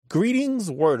Greetings,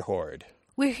 Word Horde.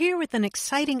 We're here with an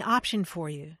exciting option for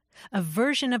you. A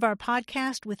version of our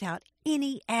podcast without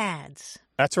any ads.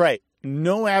 That's right.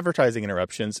 No advertising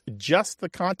interruptions, just the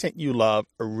content you love,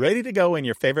 ready to go in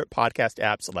your favorite podcast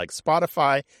apps like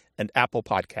Spotify and Apple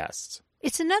Podcasts.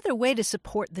 It's another way to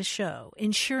support the show,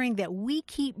 ensuring that we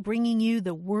keep bringing you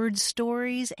the word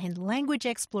stories and language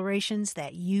explorations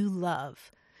that you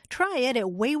love. Try it at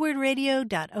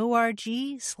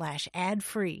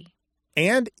waywardradio.org/ad-free.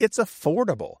 And it's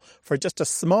affordable. For just a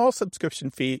small subscription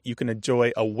fee, you can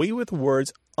enjoy A Way with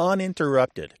Words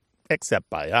uninterrupted, except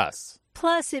by us.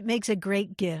 Plus, it makes a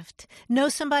great gift. Know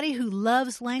somebody who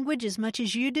loves language as much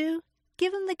as you do?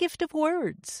 Give them the gift of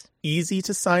words. Easy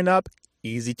to sign up,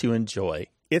 easy to enjoy.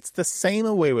 It's the same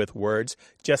A Way with Words,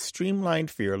 just streamlined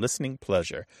for your listening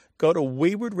pleasure. Go to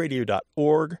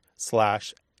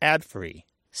waywardradio.org/ad-free.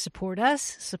 Support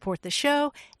us, support the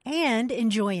show, and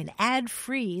enjoy an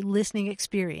ad-free listening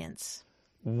experience.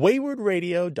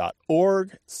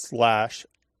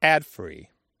 waywardradio.org/ad-free.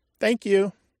 Thank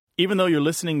you. Even though you're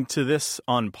listening to this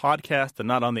on podcast and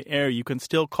not on the air, you can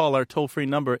still call our toll-free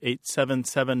number,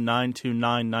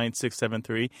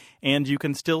 877-929-9673, and you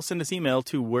can still send us email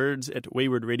to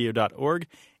words@waywardradio.org,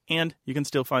 and you can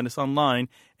still find us online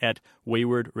at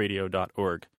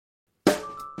waywardradio.org.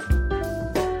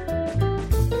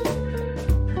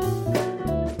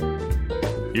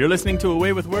 You're listening to A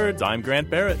Way with Words. I'm Grant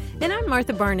Barrett. And I'm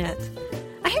Martha Barnett.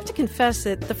 I have to confess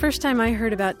that the first time I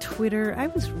heard about Twitter, I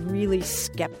was really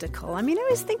skeptical. I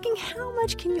was thinking, how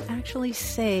much can you actually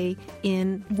say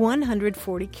in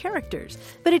 140 characters?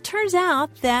 But it turns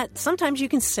out that sometimes you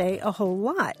can say a whole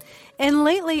lot. And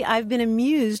lately, I've been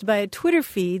amused by a Twitter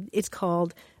feed. It's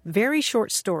called Very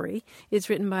Short Story. It's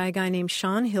written by a guy named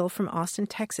Sean Hill from Austin,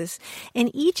 Texas.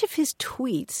 And each of his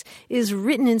tweets is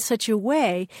written in such a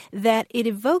way that it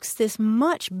evokes this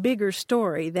much bigger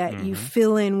story that you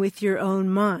fill in with your own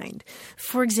mind.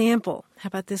 For example, how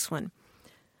about this one?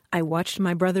 I watched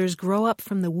my brothers grow up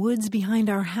from the woods behind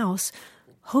our house,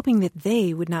 hoping that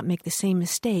they would not make the same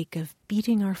mistake of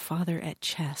beating our father at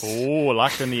chess. Oh,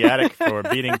 locked in the attic for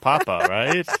beating Papa,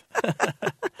 right?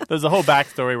 There's a whole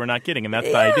backstory we're not getting, and that's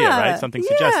the idea, right? Something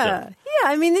suggestive.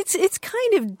 Yeah, it's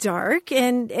kind of dark,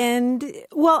 and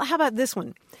well, how about this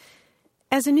one?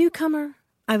 As a newcomer,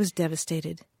 I was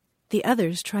devastated. The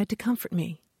others tried to comfort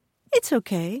me. It's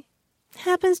okay.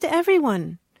 Happens to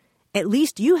everyone. At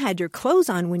least you had your clothes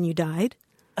on when you died.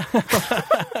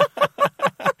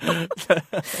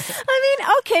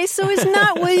 Okay, so it's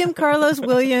not William Carlos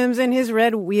Williams and his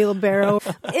red wheelbarrow.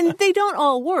 And they don't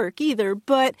all work either,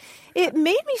 but it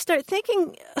made me start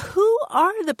thinking, who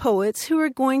are the poets who are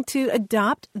going to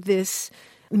adopt this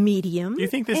medium? Do you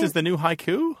think this is the new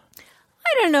haiku?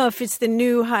 I don't know if it's the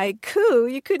new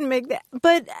haiku. You couldn't make that.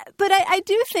 But I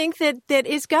do think that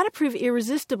it's got to prove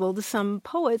irresistible to some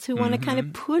poets who want to kind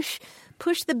of push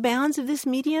the bounds of this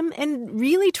medium and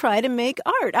really try to make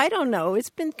art. I don't know. It's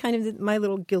been kind of my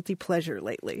little guilty pleasure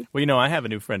lately. Well, I have a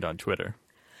new friend on Twitter.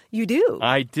 You do?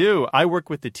 I do. I work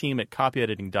with the team at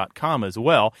copyediting.com as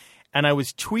well. And I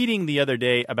was tweeting the other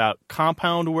day about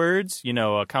compound words.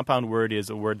 A compound word is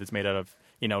a word that's made out of,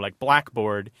 like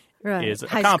blackboard is a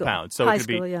compound. So high it could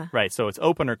school, be yeah. Right. So it's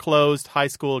open or closed. High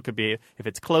school, it could be, if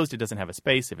it's closed, it doesn't have a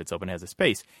space. If it's open, it has a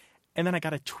space. And then I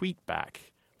got a tweet back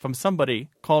from somebody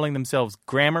calling themselves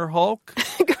Grammar Hulk.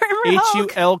 Grammar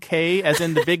Hulk. HULK, as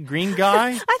in the big green guy.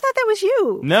 I thought that was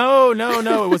you. No,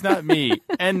 it was not me.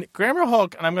 And Grammar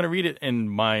Hulk, and I'm going to read it in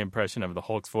my impression of the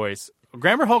Hulk's voice.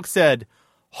 Grammar Hulk said,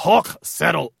 Hulk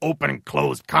settle open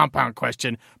closed compound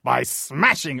question by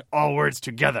smashing all words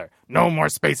together. No more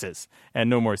spaces. And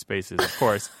no more spaces, of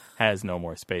course, has no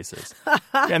more spaces.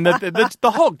 And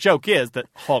the Hulk joke is that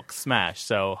Hulk smash.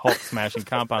 So Hulk smashing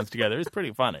compounds together is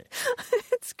pretty funny.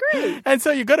 It's great. And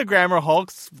so you go to Grammar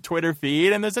Hulk's Twitter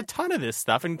feed, and there's a ton of this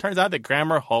stuff. And it turns out that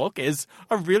Grammar Hulk is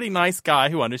a really nice guy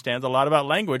who understands a lot about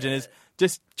language and is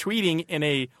just tweeting in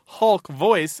a Hulk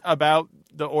voice about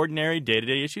the ordinary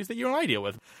day-to-day issues that you and I deal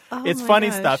with. It's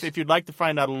funny stuff. If you'd like to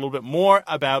find out a little bit more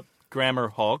about Grammar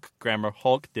Hulk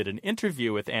did an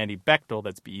interview with Andy Bechtel,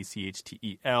 that's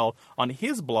Bechtel, on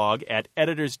his blog at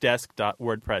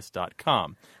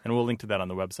editorsdesk.wordpress.com. And we'll link to that on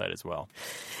the website as well.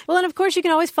 Well, and of course, you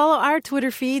can always follow our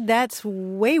Twitter feed. That's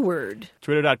Wayward.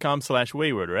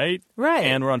 Twitter.com/Wayward, right? Right.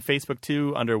 And we're on Facebook,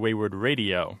 too, under Wayward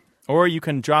Radio. Or you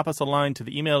can drop us a line to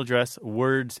the email address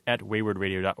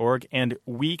words@waywardradio.org, and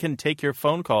we can take your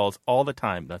phone calls all the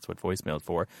time. That's what voicemail is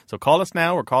for. So call us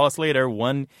now or call us later,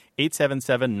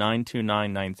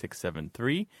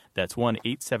 1-877-929-9673. That's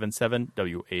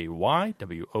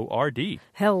 1-877-WAYWORD.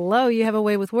 Hello, you have a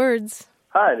way with words.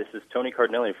 Hi, this is Tony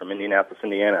Cardinelli from Indianapolis,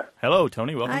 Indiana. Hello,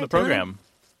 Tony. Welcome Hi, to the program.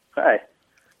 Hi.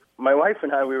 My wife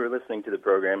and I, we were listening to the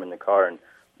program in the car and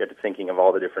got to thinking of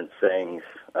all the different sayings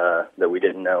that we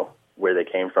didn't know where they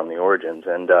came from, the origins.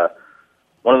 And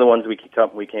one of the ones we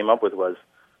came up with was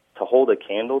to hold a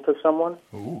candle to someone.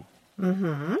 Ooh.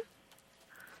 Mm-hmm.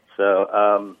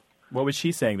 So, What was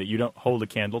she saying, that you don't hold a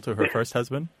candle to her first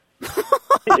husband?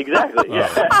 exactly, yeah.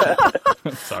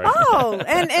 Sorry. Oh,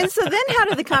 and so then how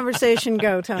did the conversation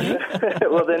go, Tony?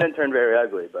 Well, then it turned very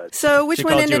ugly, but... So which She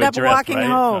one called you ended a up giraffe, walking right?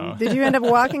 home? Oh. Did you end up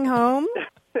walking home?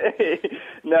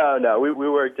 No, we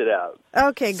worked it out.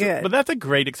 Okay, good. But that's a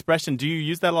great expression. Do you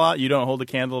use that a lot? You don't hold a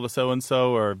candle to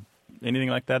so-and-so or anything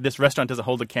like that? This restaurant doesn't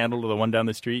hold a candle to the one down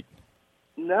the street?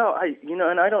 No,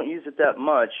 and I don't use it that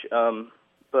much,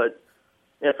 but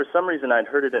yeah, for some reason I'd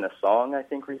heard it in a song, I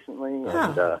think, recently,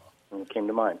 and it came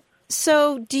to mind.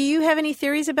 So do you have any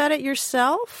theories about it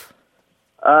yourself?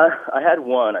 I had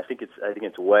one. I think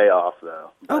it's way off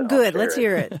though. but Oh, I'll good. share Let's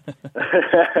hear it.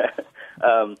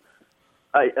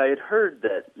 I had heard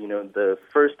that the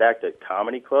first act at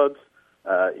comedy clubs,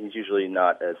 he's usually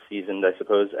not as seasoned, I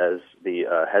suppose, as the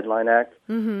headline act,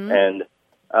 and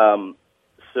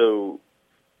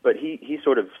but he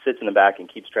sort of sits in the back and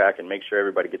keeps track and makes sure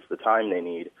everybody gets the time they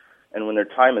need, and when their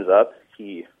time is up,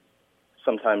 he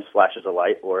sometimes flashes a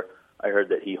light, or I heard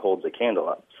that he holds a candle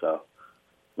up. So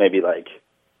maybe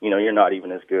you're not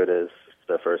even as good as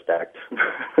the first act.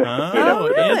 Oh,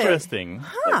 really? Interesting.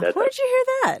 Huh, that. where'd you hear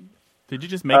that? Did you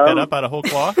just make that up out of whole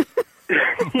cloth?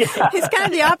 It's kind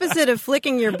of the opposite of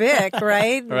flicking your Bic,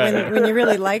 right? Right. When you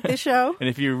really like the show. And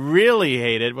if you really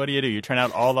hate it, what do? You turn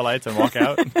out all the lights and walk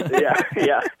out?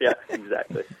 yeah,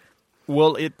 exactly.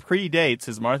 Well, it predates,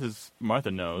 as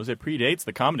Martha knows, it predates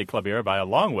the comedy club era by a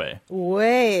long way.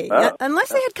 Way. Unless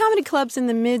they had comedy clubs in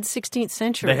the mid-16th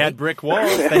century. They had brick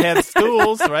walls. They had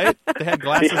stools, right? They had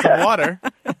glasses of water.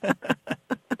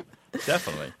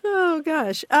 Definitely. Oh,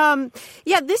 gosh.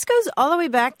 This goes all the way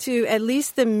back to at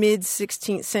least the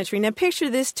mid-16th century. Now, picture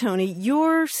this, Tony.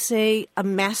 You're, say, a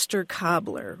master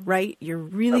cobbler, right? You're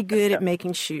really good at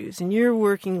making shoes, and you're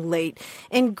working late.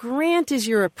 And Grant is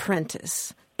your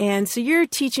apprentice. And so you're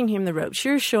teaching him the ropes.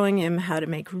 You're showing him how to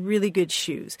make really good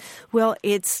shoes. Well,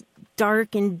 it's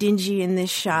dark and dingy in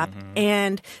this shop.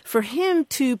 And for him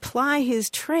to ply his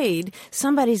trade,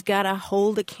 somebody's got to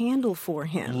hold a candle for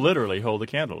him. Literally hold a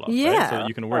candle up, right? Yeah. So that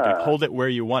you can work it. Hold it where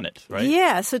you want it, right?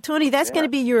 Yeah. So, Tony, that's going to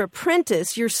be your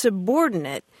apprentice, your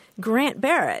subordinate, Grant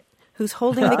Barrett, who's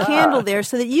holding the candle there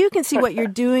so that you can see what you're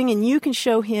doing and you can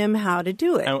show him how to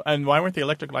do it. And why weren't the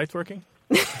electric lights working?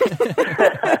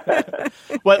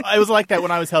 Well, it was like that when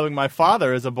I was helping my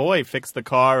father as a boy fix the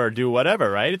car or do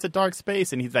whatever, right? It's a dark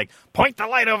space, and he's like, point the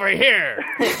light over here.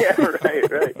 Yeah,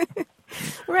 right.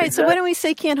 Right. So why don't we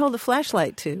say can't hold a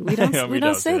flashlight to? We don't. Yeah, we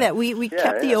don't say that. We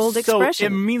kept the old So expression. it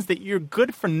means that you're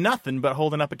good for nothing but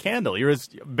holding up a candle.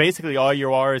 Basically all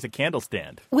you are is a candle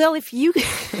stand. Well, if you,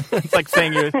 It's like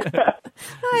saying you're...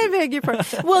 I beg your pardon.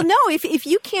 Well, no. If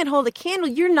you can't hold a candle,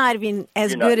 you're not even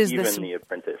as You're good not as even the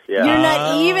apprentice. You're Yeah.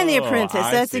 not even the apprentice.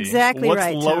 I That's see. exactly What's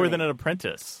right. lower Tony. than an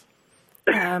apprentice?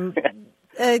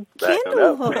 A candle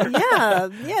up. holder. Yeah,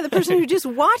 the person who just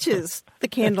watches the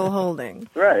candle holding.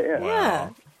 Right. Yeah. Yeah,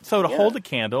 So to hold a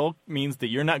candle means that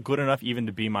you're not good enough even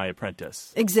to be my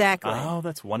apprentice. exactly. Oh,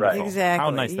 that's wonderful. Right. Exactly. How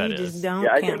nice that you is. just don't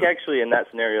Yeah, I count. think actually in that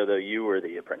scenario though, you were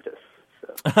the apprentice.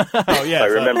 So. Oh, yes. I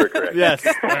remember correctly. Yes,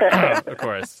 of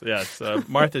course. Yes.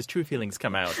 Martha's true feelings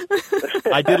come out.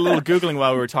 I did a little Googling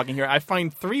while we were talking here. I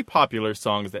find 3 popular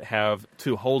songs that have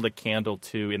to hold a candle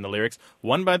to in the lyrics.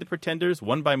 One by the Pretenders,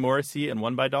 one by Morrissey, and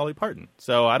one by Dolly Parton.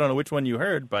 So I don't know which one you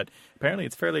heard, but apparently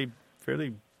it's fairly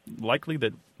likely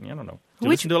that, I don't know. Do you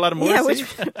listen to a lot of Morrissey?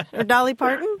 Or Dolly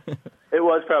Parton? It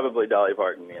was probably Dolly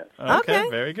Parton, yes. Okay,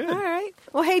 very good. All right.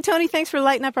 Well, hey, Tony, thanks for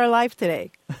lighting up our life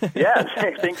today. Yeah,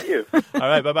 thank you. All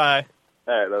right, bye-bye.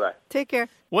 All right, bye-bye. Take care.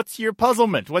 What's your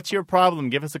puzzlement? What's your problem?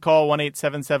 Give us a call,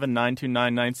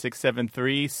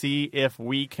 1-877-929-9673. See if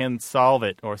we can solve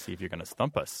it, or see if you're going to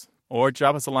stump us. Or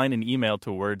drop us a line and email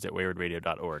to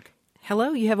words@waywardradio.org.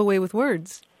 Hello, you have a way with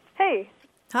words. Hey,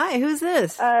 Hi, who's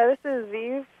this? this is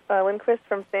Vive Lindquist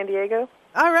from San Diego.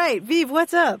 All right, Vive,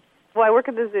 what's up? Well, I work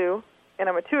at the zoo, and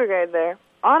I'm a tour guide there.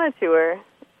 On a tour,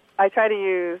 I try to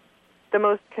use the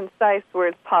most concise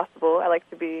words possible. I like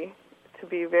to be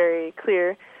very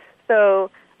clear. So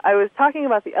I was talking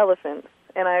about the elephants,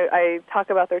 and I talk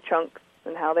about their trunks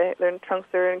and how their trunks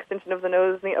are an extension of the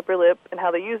nose and the upper lip, and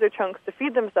how they use their trunks to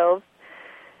feed themselves.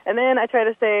 And then I try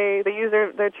to say they use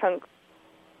their trunks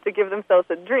to give themselves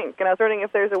a drink. And I was wondering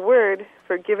if there's a word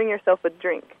for giving yourself a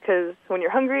drink, because when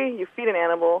you're hungry, you feed an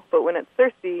animal, but when it's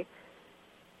thirsty,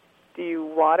 do you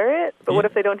water it? But what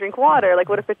if they don't drink water? Like,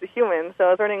 what if it's a human? So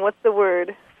I was wondering, what's the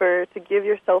word for to give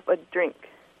yourself a drink?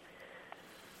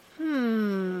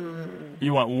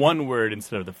 You want one word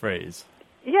instead of the phrase.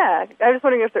 Yeah, I was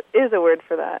wondering if there is a word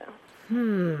for that.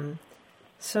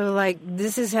 So, like,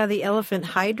 this is how the elephant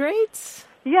hydrates?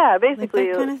 Yeah, Like basically.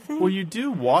 that kind of thing? Well, you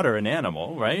do water an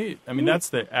animal, right? I mean, that's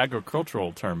the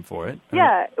agricultural term for it.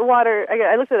 Yeah, water.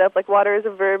 I looked it up. Like, water as a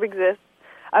verb exists.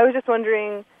 I was just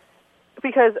wondering,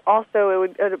 because also it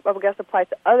would, I guess, apply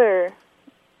to other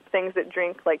things that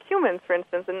drink, like humans, for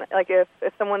instance. And, like, if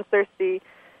someone's thirsty,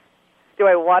 do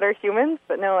I water humans?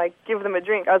 But no, I give them a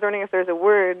drink. I was wondering if there's a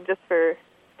word just to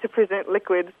present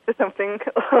liquids to something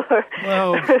or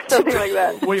something like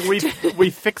that.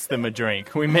 We fix them a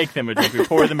drink. We make them a drink. We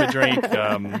pour them a drink.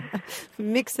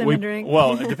 Mix them a drink.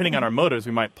 Well, depending on our motives,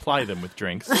 we might ply them with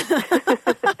drinks.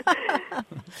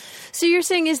 So you're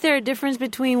saying, is there a difference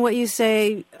between what you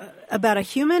say about a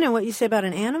human and what you say about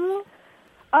an animal?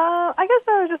 I guess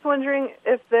I was just wondering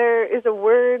if there is a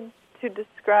word to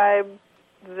describe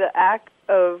the act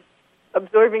of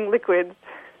absorbing liquids.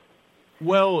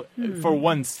 Well, for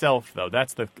oneself, though,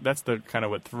 that's the kind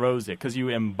of what throws it, because you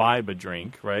imbibe a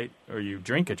drink, right? Or you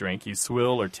drink a drink. You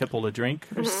swill or tipple a drink.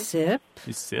 Or sip?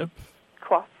 You sip.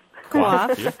 Quaff.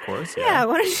 Quaff. Yeah, of course, Yeah,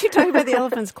 why don't you talk about the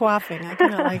elephant's quaffing? I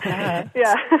kind of like that.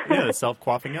 Yeah. Yeah, the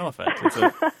self-quaffing elephant. It's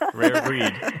a rare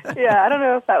breed. Yeah, I don't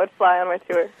know if that would fly on my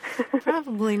tour.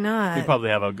 Probably not. You probably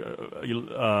have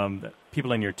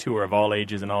people in your tour of all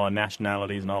ages and all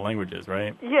nationalities and all languages,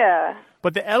 right? Yeah.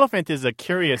 But the elephant is a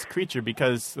curious creature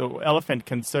because the elephant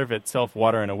can serve itself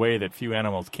water in a way that few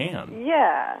animals can.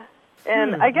 Yeah.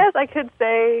 And I guess I could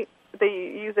say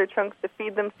they use their trunks to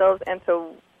feed themselves and to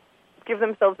give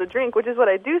themselves a drink, which is what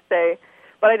I do say.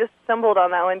 But I just stumbled on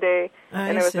that one day,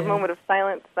 and there was a moment of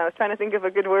silence, and I was trying to think of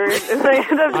a good word, and I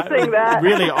ended up just saying that.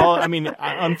 Really,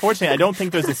 unfortunately, I don't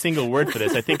think there's a single word for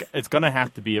this. I think it's going to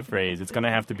have to be a phrase. It's going to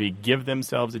have to be give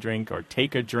themselves a drink, or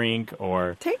take a drink,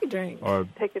 or... Take a drink. Or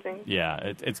take a drink. Yeah,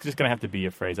 it's just going to have to be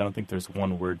a phrase. I don't think there's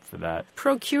one word for that.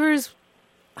 Procures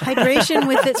hydration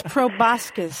with its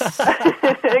proboscis.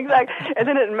 Exactly. And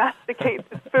then it masticates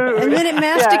its food. And then it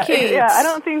masticates. Yeah, I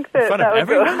don't think that that would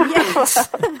go. Yes.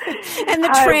 And the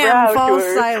tram falls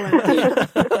silent.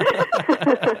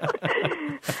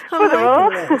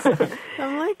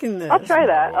 I'm liking this. I'll try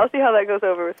that. I'll see how that goes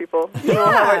over with people.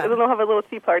 Yeah. Then we'll have a little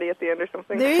tea party at the end or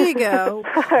something. There you go.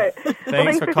 All right.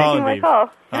 Thanks for calling taking me. my call.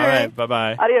 All right.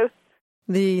 Bye-bye. Adios.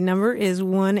 The number is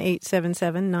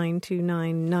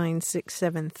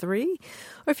 1-877-929-9673. Or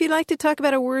if you'd like to talk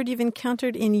about a word you've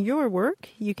encountered in your work,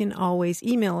 you can always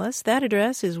email us. That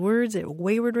address is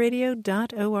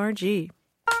words@waywardradio.org.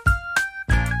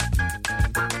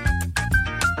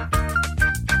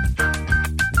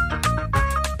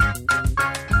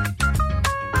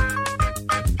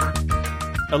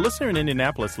 A listener in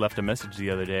Indianapolis left a message the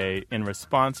other day in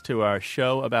response to our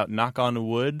show about Knock on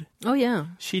Wood. Oh, yeah.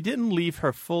 She didn't leave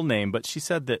her full name, but she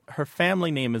said that her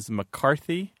family name is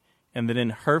McCarthy, and that in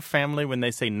her family, when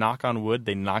they say knock on wood,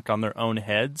 they knock on their own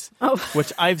heads,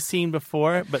 which I've seen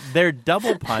before. But their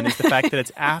double pun is the fact that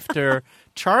it's after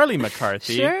Charlie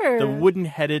McCarthy, the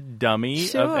wooden-headed dummy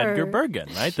of Edgar Bergen,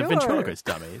 right? The ventriloquist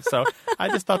dummy. So I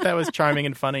just thought that was charming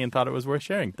and funny and thought it was worth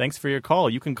sharing. Thanks for your call.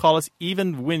 You can call us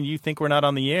even when you think we're not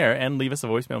on the air and leave us a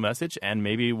voicemail message, and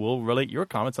maybe we'll relate your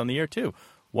comments on the air, too.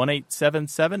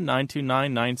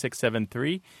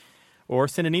 1-877-929-9673. Or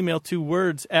send an email to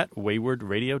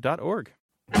words@waywardradio.org.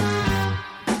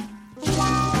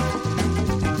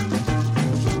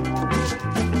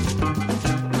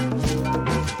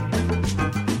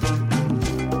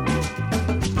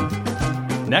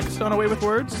 Next on Away with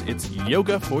Words, it's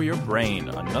Yoga for Your Brain,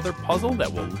 another puzzle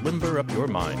that will limber up your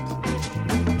mind.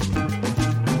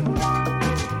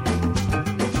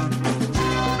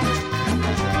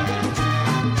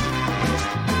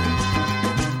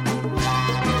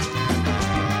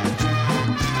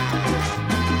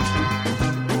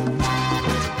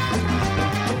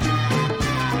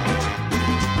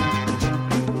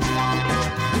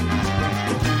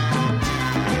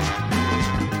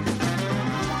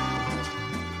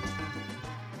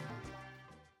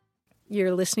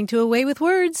 You're listening to Away with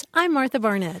Words. I'm Martha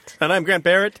Barnett. And I'm Grant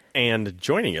Barrett. And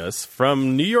joining us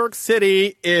from New York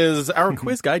City is our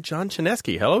quiz guy, John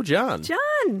Chinesky. Hello, John.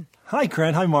 John! Hi,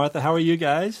 Grant. Hi, Martha. How are you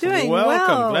guys? Doing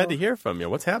Welcome. well. Glad to hear from you.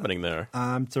 What's happening there?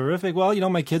 I'm terrific. Well,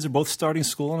 my kids are both starting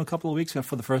school in a couple of weeks.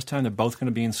 For the first time, they're both going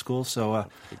to be in school, so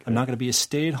I'm not going to be a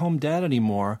stay-at-home dad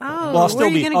anymore. Oh, well, where are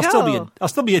you going to go? I'll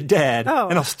still be a dad,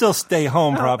 and I'll still stay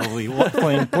home probably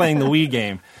playing the Wii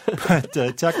game. But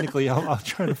technically, I'll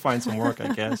try to find some work,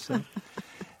 I guess.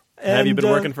 Have you been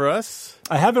And, working for us?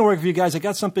 I have been working for you guys. I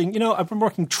got something, I've been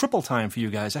working triple time for you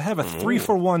guys. I have a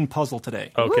 3-for-1 puzzle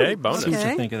today. Okay, Ooh, bonus. See what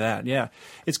okay. you think of that. Yeah.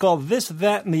 It's called This,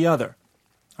 That, and the Other.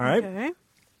 All right? Okay.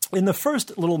 In the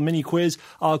first little mini quiz,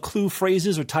 I'll clue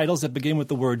phrases or titles that begin with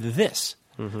the word this.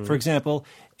 For example,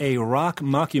 a rock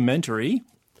mockumentary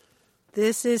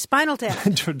This is Spinal Tap.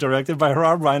 directed by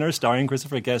Rob Reiner, starring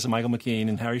Christopher Guest and Michael McKean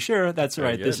and Harry Shearer. That's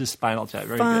right. good. This is Spinal Tap.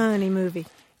 Very good. Funny movie.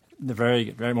 Very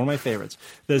good. One of my favorites.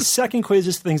 The second quiz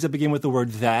is things that begin with the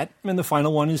word that. And the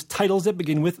final one is titles that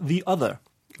begin with the other.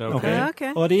 Okay.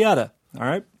 Okay. Or the other. All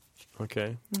right?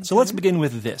 Okay. So let's begin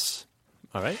with this.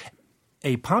 All right.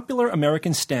 A popular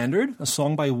American standard, a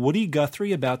song by Woody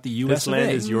Guthrie about the U.S. This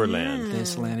land is your land.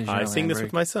 This land is your I land. sing this Very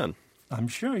with my son. I'm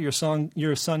sure your son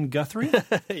Guthrie.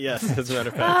 Yes, as a matter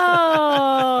of fact.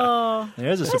 Oh,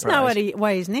 There's a that's surprise. not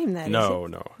why he's named that. No,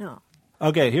 is no. it? No.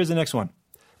 Okay, here's the next one.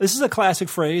 This is a classic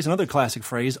phrase, another classic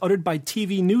phrase, uttered by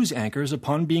TV news anchors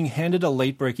upon being handed a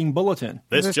late-breaking bulletin.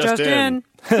 This just in.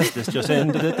 This just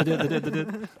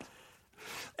in.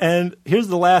 And here's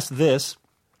the last this.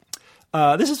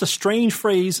 This is a strange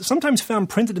phrase, sometimes found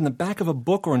printed in the back of a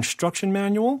book or instruction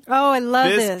manual. Oh, I love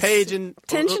This this. page in-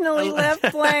 Intentionally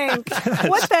left blank.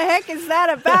 What the heck is that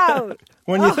about?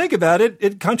 When you think about it,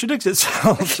 it contradicts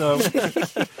itself. So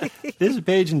this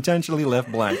page intentionally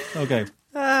left blank. Okay.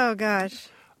 Oh, gosh.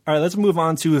 All right, let's move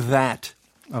on to that.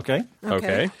 Okay.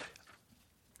 Okay.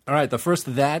 All right, the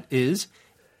first that is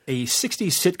a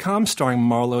 60s sitcom starring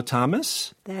Marlo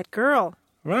Thomas. That girl.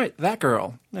 Right, That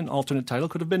Girl. An alternate title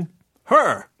could have been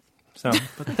Her. So,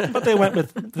 but they went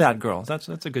with That Girl. That's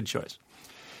a good choice.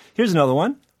 Here's another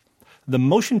one. The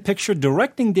motion picture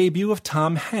directing debut of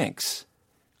Tom Hanks.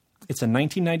 It's a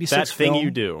 1996 That film. Thing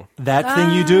You Do. That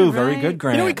Thing You Do. Very right. good,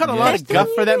 Grant. You know, we cut a lot Yes. of guff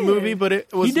for that movie, but it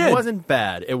did. wasn't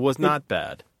bad. It was not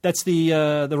bad. That's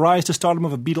the rise to stardom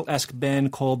of a Beatle-esque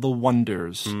band called The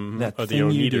Wonders. That Or the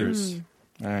Thing You Do. Oneaters.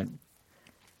 All right.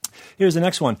 Here's the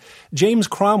next one. James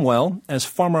Cromwell, as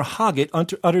Farmer Hoggett,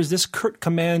 utters this curt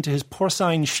command to his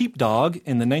porcine sheepdog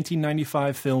in the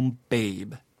 1995 film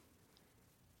Babe.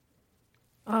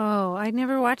 Oh, I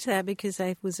never watched that because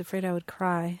I was afraid I would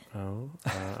cry. Oh,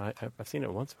 I've seen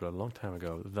it once, but a long time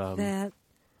ago.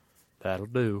 That'll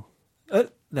do.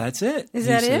 That's it. Is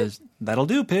He that it? says, That'll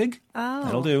do, pig. Oh.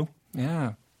 That'll do.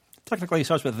 Yeah. Technically, it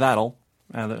starts with that'll,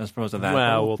 as opposed to that.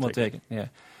 Well, but we'll take it. Yeah.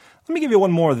 Let me give you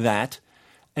one more that.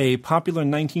 A popular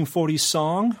 1940s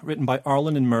song written by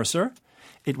Arlen and Mercer.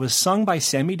 It was sung by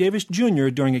Sammy Davis Jr.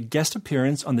 during a guest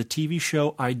appearance on the TV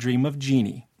show I Dream of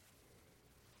Jeannie.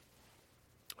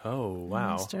 Oh,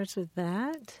 wow. It starts with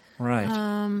that. Right.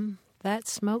 That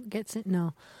smoke gets it.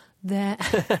 No. That.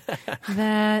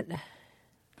 That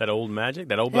old magic?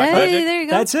 That old black Hey, magic? there you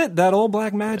go. That's it. That old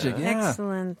black magic. Yeah.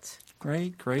 Excellent.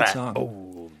 Great That song.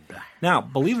 old black. Now,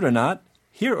 believe it or not,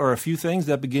 here are a few things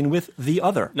that begin with the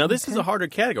other. Now, this is a harder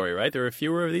category, right? There are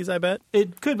fewer of these, I bet?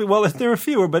 It could be, well, there are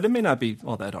fewer, but it may not be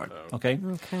all that hard. Okay?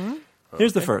 Okay.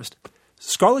 Here's the first.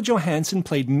 Scarlett Johansson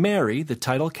played Mary, the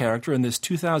title character in this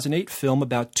 2008 film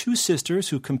about two sisters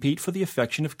who compete for the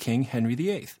affection of King Henry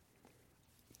VIII.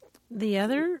 The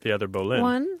other The other Boleyn.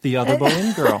 one? The other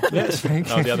Boleyn girl. Yes. Oh,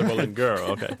 the other Boleyn girl.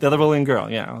 Okay. The other Boleyn girl.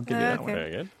 Yeah, I'll give you that Okay. one.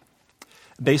 Very good.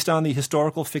 Based on the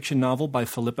historical fiction novel by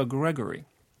Philippa Gregory.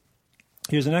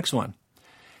 Here's the next one.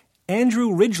 Andrew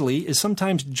Ridgeley is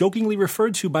sometimes jokingly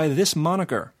referred to by this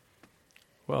moniker.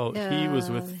 Well, he was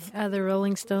with The other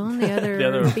Rolling Stone, the other, The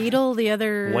other Beatle, the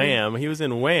other Wham. He was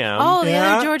in Wham. Oh, the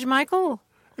Yeah. other George Michael.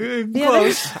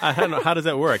 Close. I don't know. How does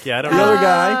that work? Yeah, I don't The know. other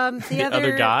guy. The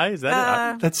other guy? Is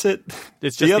that it? That's it.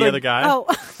 It's just the other guy? Oh,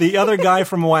 The other guy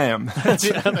from Wham.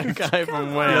 The other guy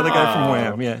from Wham. The other guy from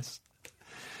Wham, yes.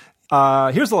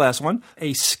 Here's the last one.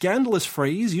 A scandalous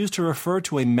phrase used to refer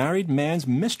to a married man's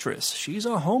mistress. She's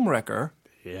a homewrecker.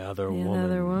 The other the woman.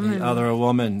 other woman. The other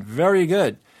woman. Very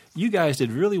good. You guys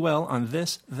did really well on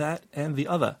this, that, and the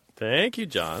other. Thank you,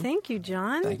 John. Thank you,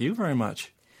 John. Thank you very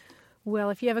much. Well,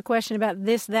 if you have a question about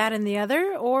this, that, and the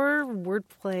other, or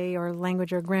wordplay, or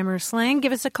language, or grammar, or slang,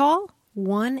 give us a call.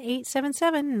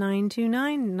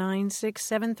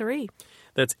 1-877-929-9673.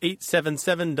 That's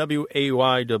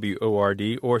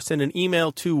 877-WAYWORD, or send an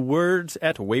email to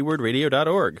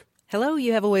words@waywardradio.org. Hello,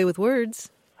 you have a way with words.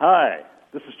 Hi,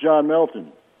 this is John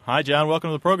Melton. Hi, John. Welcome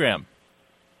to the program.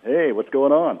 Hey, what's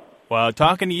going on? Well,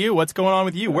 talking to you. What's going on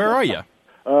with you? Where are you?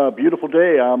 Beautiful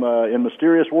day. I'm in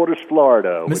Mysterious Waters,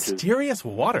 Florida. Mysterious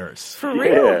Waters. For Which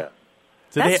is, real? yeah.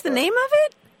 So That's the name of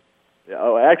it?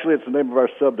 Oh, actually, it's the name of our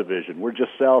subdivision. We're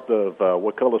just south of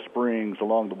Wakulla Springs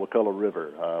along the Wakulla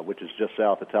River, which is just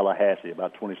south of Tallahassee,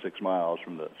 about 26 miles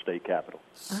from the state capital.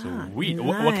 Sweet.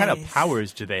 nice. What kind of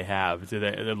powers do they have? Do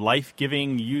they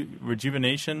life-giving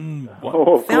rejuvenation? What?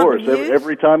 Oh, of Fountain course. youth?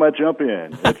 Every time I jump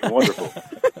in, it's wonderful.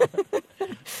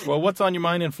 Well, what's on your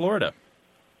mind in Florida?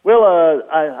 Well,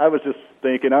 I was just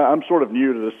thinking, I'm sort of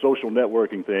new to this social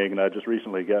networking thing, and I just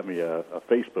recently got me a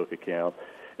Facebook account,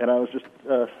 and I was just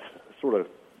sort of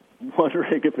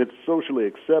wondering if it's socially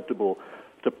acceptable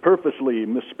to purposely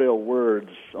misspell words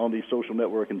on these social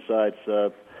networking sites,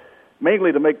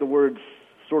 mainly to make the words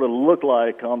sort of look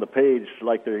like on the page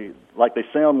like they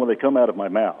sound when they come out of my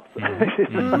mouth.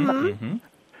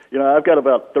 You know, I've got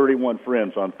about 31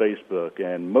 friends on Facebook,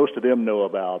 and most of them know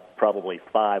about probably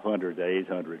 500 to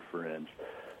 800 friends.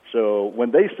 So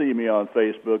when they see me on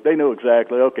Facebook, they know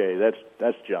exactly. Okay,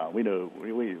 that's John. We know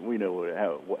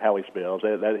how he spells.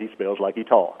 That he spells like he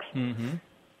talks. Mm-hmm.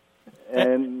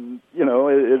 And you know,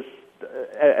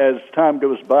 as time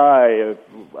goes by,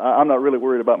 I'm not really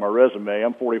worried about my resume.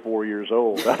 I'm 44 years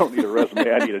old. I don't need a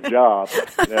resume. I need a job.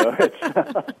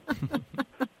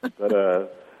 You know,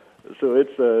 so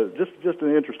it's just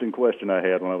an interesting question I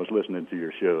had when I was listening to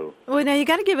your show. Well, now you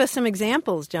got to give us some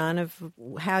examples, John, of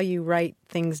how you write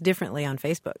things differently on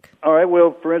Facebook. All right.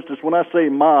 Well, for instance, when I say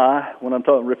my, when I'm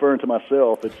referring to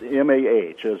myself, it's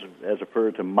M-A-H as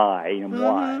opposed to my,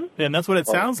 M-Y. Yeah, and that's what it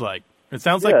sounds like. It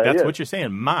sounds like that's what you're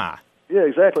saying, ma. Yeah,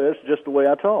 exactly. That's just the way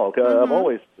I talk. I've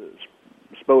always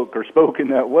spoken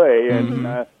that way, and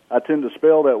I tend to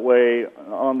spell that way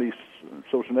on these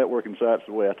social networking sites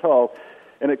the way I talk.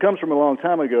 And it comes from a long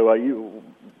time ago.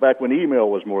 Back when email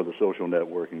was more the social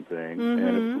networking thing, and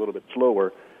it was a little bit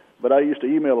slower. But I used to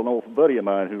email an old buddy of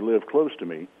mine who lived close to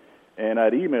me, and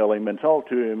I'd email him and talk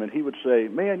to him, and he would say,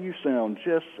 "Man, you sound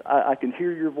I can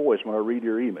hear your voice when I read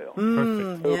your email."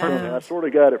 Perfect. Yeah. I sort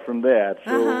of got it from that.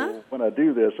 So when I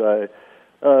do this,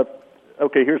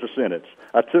 okay, here's a sentence.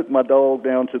 I took my dog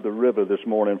down to the river this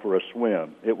morning for a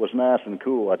swim. It was nice and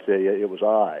cool, I tell you. It was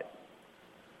all right.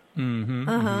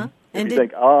 And If you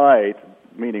think all right,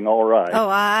 meaning all right. Oh,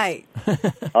 I.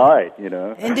 All right, you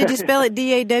know. And did you spell it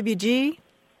D-A-W-G?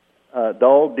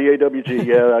 Dog, D-A-W-G,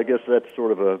 yeah, I guess that's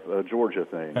sort of a Georgia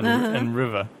thing. And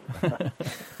river.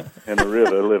 And the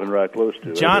river, living right close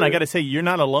to it. John, I got to say, you're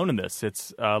not alone in this.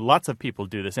 It's lots of people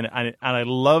do this, and I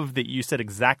love that you said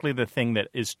exactly the thing that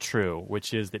is true,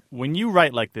 which is that when you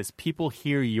write like this, people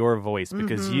hear your voice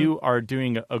because you are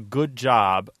doing a good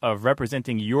job of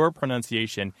representing your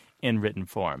pronunciation in written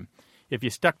form. If you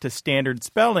stuck to standard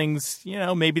spellings, you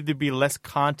know, maybe there'd be less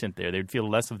content there. They'd feel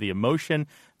less of the emotion,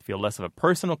 feel less of a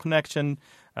personal connection.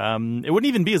 It wouldn't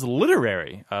even be as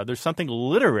literary. There's something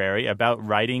literary about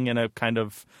writing in a kind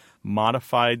of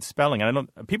modified spelling.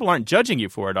 People aren't judging you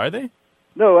for it, are they?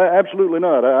 No, absolutely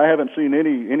not. I haven't seen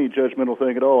any judgmental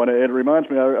thing at all. And it reminds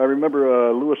me, I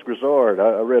remember Louis Grizzard.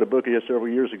 I read a book of his several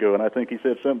years ago, and I think he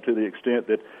said something to the extent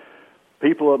that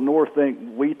people up north think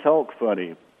we talk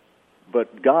funny,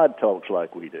 but God talks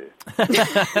like we do.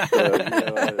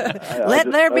 Let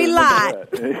there be light.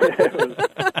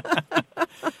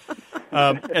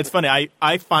 It's funny.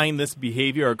 I find this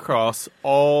behavior across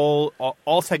all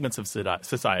segments of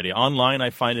society. Online,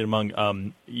 I find it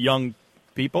among young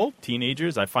people,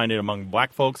 teenagers. I find it among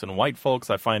black folks and white folks.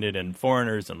 I find it in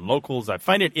foreigners and locals. I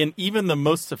find it in even the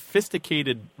most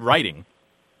sophisticated writing,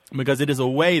 because it is a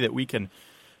way that we can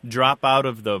drop out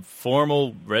of the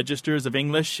formal registers of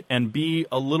English and be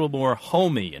a little more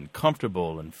homey and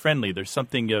comfortable and friendly. There's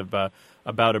something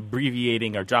about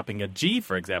abbreviating or dropping a G,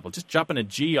 for example. Just dropping a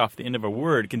G off the end of a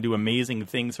word can do amazing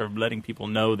things for letting people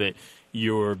know that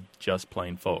you're just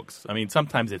plain folks. I mean,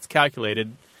 sometimes it's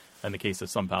calculated in the case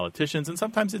of some politicians, and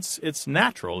sometimes it's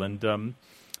natural, and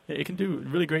it can do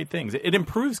really great things. It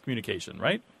improves communication,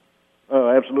 right? Oh,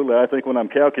 absolutely. I think when I'm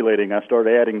calculating, I start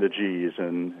adding the G's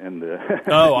and the...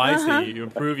 Oh, I see. You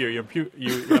improve you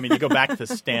go back to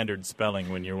standard spelling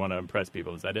when you want to impress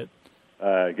people. Is that it?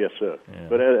 I guess so. Yeah.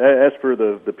 But as for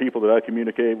the people that I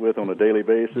communicate with on a daily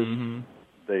basis,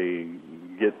 they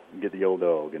get the old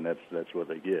dog, and that's what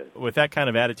they get. With that kind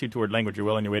of attitude toward language, you're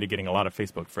well on your way to getting a lot of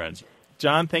Facebook friends.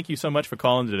 John, thank you so much for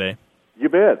calling today. You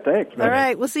bet. Thanks, man. All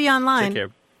right, we'll see you online. Take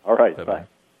care. All right, Bye-bye. bye.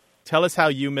 Tell us how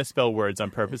you misspell words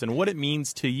on purpose and what it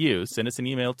means to you. Send us an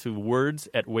email to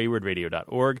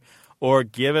words@waywardradio.org or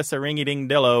give us a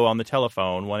ringy-ding-dillo on the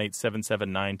telephone,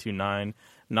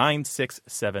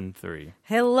 1-877-929-9673.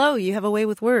 Hello, you have a way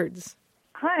with words.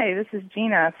 Hi, this is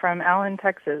Gina from Allen,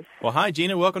 Texas. Well, hi,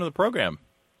 Gina. Welcome to the program.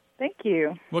 Thank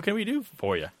you. What can we do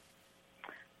for you?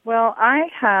 Well, I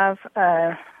have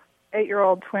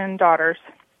 8-year-old twin daughters,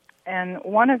 and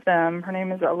one of them, her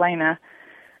name is Elena,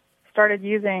 started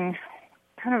using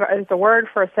kind of as a word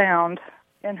for a sound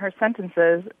in her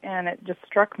sentences, and it just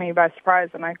struck me by surprise,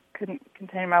 and I couldn't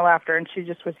contain my laughter, and she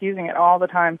just was using it all the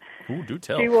time. Ooh, do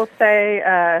tell. She will say,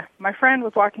 my friend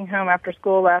was walking home after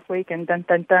school last week, and dun,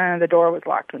 dun, dun, the door was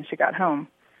locked when she got home.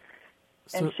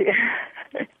 And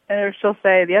she'll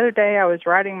say, the other day I was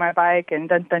riding my bike, and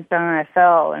dun, dun, dun, I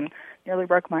fell and nearly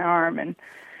broke my arm. And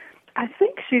I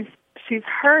think she's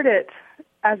heard it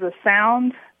as a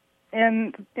sound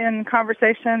in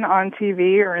conversation on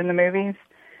TV or in the movies.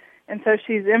 And so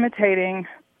she's imitating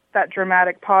that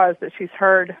dramatic pause that she's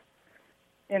heard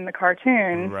in the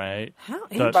cartoon. Right. How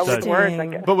But with words, I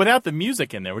guess. But without the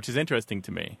music in there, which is interesting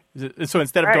to me. So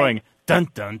instead of going dun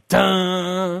dun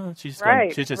dun, she's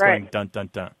just going dun dun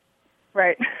dun.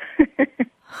 Right.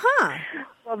 Huh.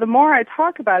 Well, the more I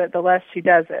talk about it, the less she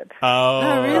does it.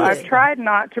 Oh, really? So I've tried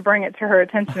not to bring it to her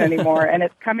attention anymore, and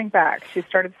it's coming back. She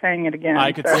started saying it again.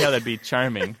 I could see how that'd be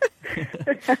charming.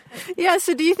 Yeah,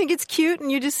 so do you think it's cute and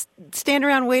you just stand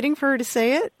around waiting for her to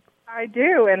say it? I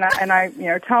do, and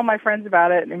I tell my friends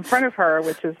about it in front of her,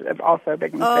 which is also a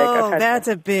big mistake. Oh, I've had that's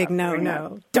to a big stop doing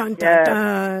no-no. Dun, dun, Yes.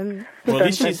 dun. Well, at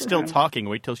least she's still talking.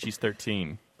 Wait till she's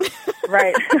 13. that.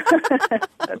 Right.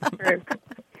 That's true.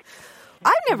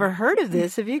 I've never heard of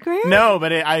this. Have you, Grant? No,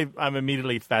 but I'm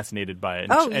immediately fascinated by it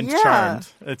and yeah. charmed.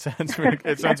 It sounds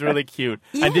really cute.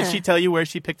 Yeah. And did she tell you where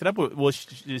she picked it up?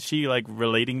 Is she like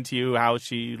relating to you how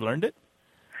she learned it?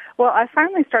 Well, I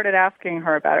finally started asking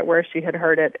her about it, where she had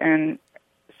heard it, and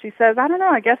she says, I don't know,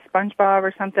 I guess SpongeBob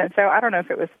or something. So I don't know if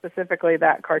it was specifically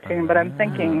that cartoon, but I'm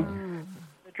thinking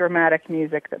the dramatic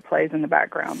music that plays in the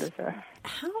background is a...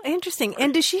 How interesting.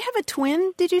 And does she have a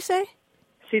twin, did you say?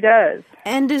 She does.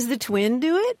 And does the twin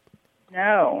do it?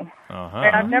 No. Uh-huh.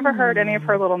 And I've never heard any of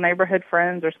her little neighborhood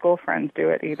friends or school friends do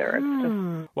it either. It's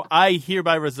just Well, I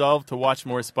hereby resolve to watch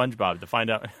more SpongeBob to find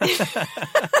out.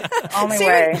 only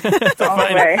way. It's the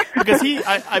only way. Because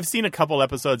I've seen a couple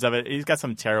episodes of it. He's got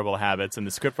some terrible habits, and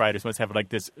the scriptwriters must have like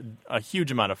a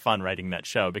huge amount of fun writing that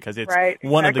show because it's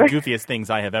one of the goofiest things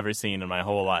I have ever seen in my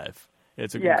whole life.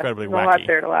 It's incredibly there's wacky. a lot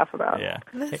there to laugh about. Yeah.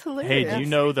 That's Hey, hilarious. do you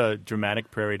know the dramatic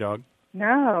prairie dog?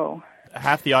 No.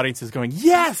 Half the audience is going,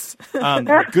 yes!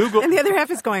 Google And the other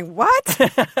half is going, what?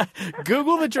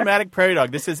 Google the dramatic prairie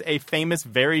dog. This is a famous,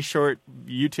 very short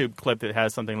YouTube clip that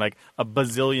has something like a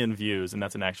bazillion views, and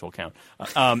that's an actual count.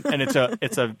 And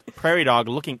it's a prairie dog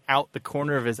looking out the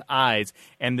corner of his eyes,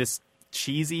 and this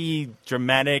cheesy,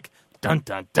 dramatic dun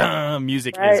dun dun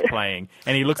music is playing,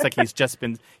 and he looks like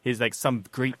he's like some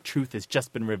great truth has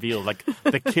just been revealed, like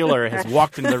the killer has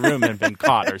walked into the room and been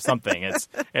caught or something. It's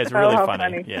really how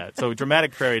funny. Yeah. So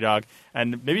dramatic prairie dog,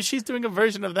 and maybe she's doing a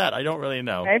version of that. I don't really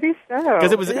know. Maybe so.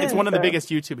 Because it's one of the biggest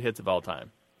YouTube hits of all time.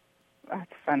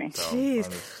 That's funny.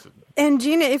 Jeez. And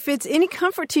Gina, if it's any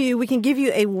comfort to you, we can give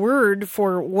you a word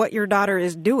for what your daughter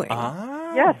is doing.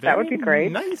 Yes, that would be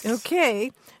great. Nice. Okay.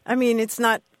 I mean, it's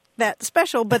not that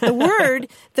special, but the word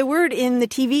in the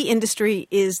TV industry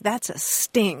is that's a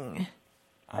sting.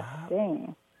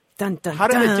 Dang. Dun, dun, How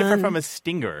does it differ dun. from a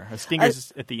stinger? A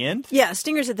stinger's at the end? Yeah, a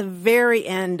stinger's at the very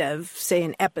end of, say,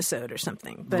 an episode or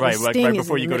something. But Right, a like sting right is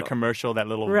before in you the go to middle. commercial, that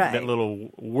little Right.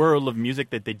 whirl of music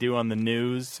that they do on the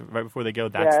news right before they go,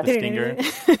 that's the stinger.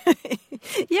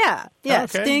 Yeah, Okay.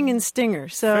 sting and stinger.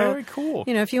 So Very cool.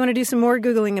 You know, if you want to do some more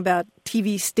Googling about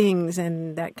TV stings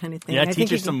and that kind of thing. Yeah, I teach think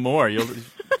her you can- some more. You'll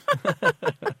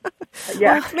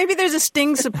Yeah. Well, maybe there's a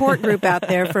sting support group out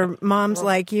there for moms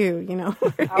like you, you know.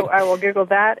 I will Google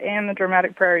that and the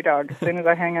dramatic prairie dog as soon as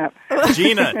I hang up.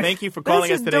 Gina, thank you for calling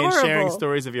That's us today and sharing adorable.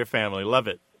 stories of your family. Love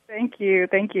it. Thank you.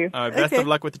 Thank you. Best Okay. of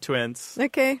luck with the twins.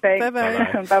 Okay, Thanks.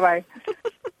 bye-bye. Bye-bye.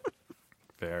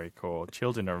 Very cool.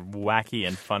 Children are wacky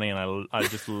and funny, and I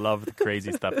just love the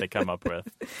crazy stuff they come up with.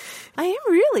 I am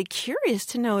really curious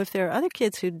to know if there are other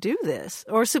kids who do this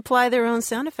or supply their own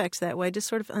sound effects that way, just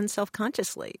sort of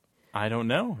unselfconsciously. I don't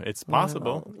know. It's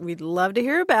possible. Well, we'd love to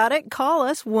hear about it. Call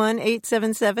us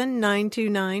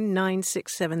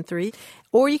 1-877-929-9673.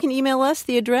 Or you can email us.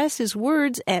 The address is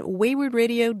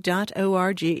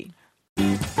words@waywardradio.org.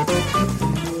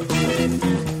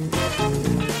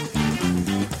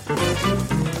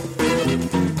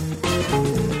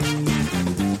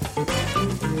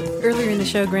 Earlier in the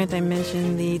show, Grant, I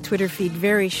mentioned the Twitter feed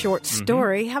very short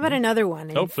story. How about another one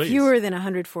in Oh, please. fewer than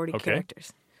 140 Okay.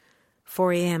 characters?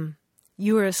 4 a.m.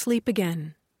 You are asleep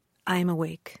again. I am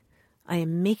awake. I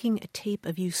am making a tape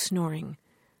of you snoring.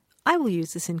 I will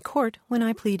use this in court when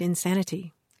I plead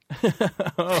insanity. I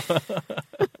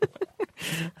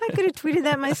could have tweeted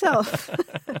that myself.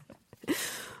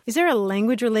 Is there a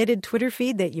language-related Twitter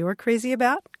feed that you're crazy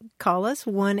about? Call us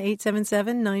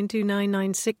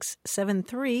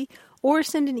 1-877-929-9673 or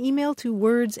send an email to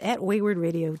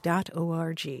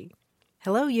words@waywardradio.org.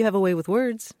 Hello, you have a way with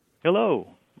words.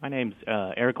 Hello. My name's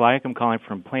Eric Lyack. I'm calling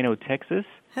from Plano, Texas.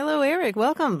 Hello, Eric.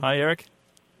 Welcome. Hi, Eric.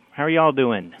 How are y'all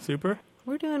doing? Super.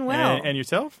 We're doing well. And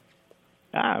yourself?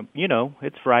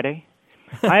 It's Friday.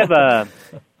 I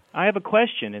have a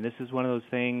question, and this is one of those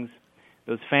things,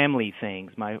 those family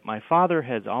things. My father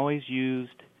has always used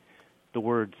the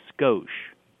word skosh,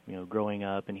 growing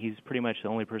up, and he's pretty much the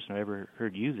only person I've ever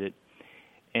heard use it.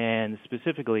 And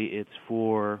specifically, it's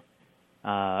for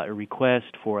a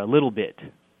request for a little bit.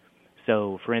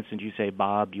 So, for instance, you say,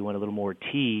 Bob, do you want a little more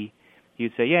tea?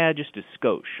 You'd say, yeah, just a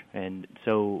skosh. And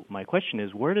so my question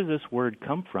is, where does this word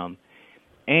come from?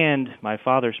 And my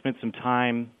father spent some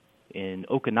time in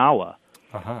Okinawa.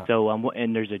 Uh-huh. So,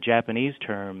 and there's a Japanese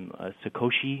term,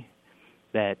 sakoshi,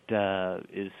 that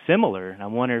is similar. And I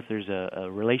wonder if there's a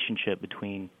relationship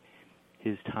between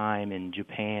his time in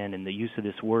Japan and the use of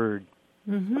this word.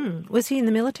 Mm-hmm. Was he in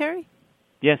the military?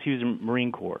 Yes, he was in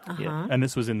Marine Corps. Uh-huh. Yes. And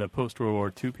this was in the post-World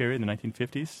War II period, the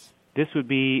 1950s? This would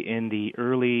be in the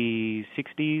early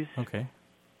 60s. Okay.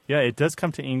 Yeah, it does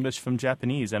come to English from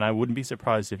Japanese, and I wouldn't be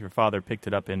surprised if your father picked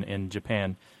it up in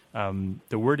Japan.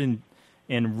 The word in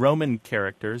Roman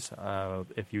characters,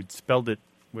 if you'd spelled it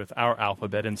with our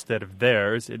alphabet instead of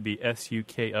theirs, it'd be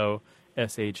S-U-K-O-S-H-I,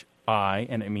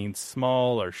 and it means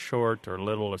small or short or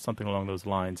little or something along those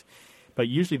lines. But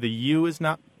usually the U is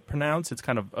not pronounced. It's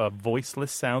kind of a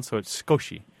voiceless sound, so it's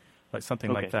skoshi, like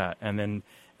something like that. And then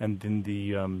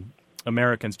the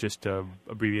Americans just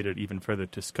abbreviated it even further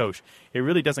to skosh. It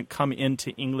really doesn't come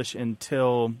into English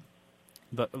until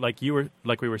like we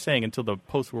were saying, until the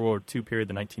post-World War II period,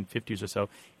 the 1950s or so.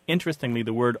 Interestingly,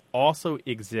 the word also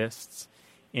exists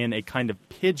in a kind of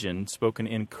pidgin spoken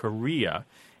in Korea.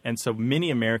 And so many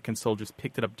American soldiers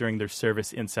picked it up during their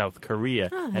service in South Korea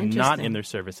and not in their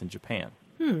service in Japan.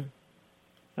 Oh,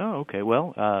 okay.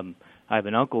 Well, I have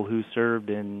an uncle who served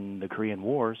in the Korean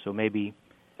War, so maybe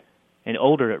an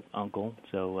older uncle,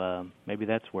 so maybe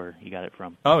that's where he got it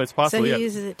from. Oh, it's possible. So he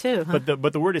uses it too, huh?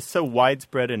 But the word is so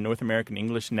widespread in North American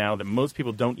English now that most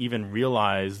people don't even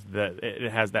realize that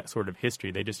it has that sort of history.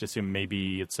 They just assume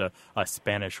maybe it's a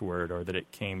Spanish word or that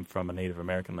it came from a Native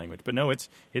American language. But no, it's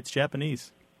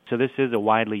Japanese. So this is a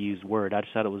widely used word. I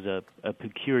just thought it was a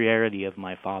peculiarity of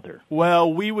my father.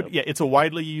 Well, it's a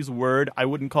widely used word. I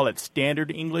wouldn't call it standard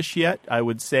English yet. I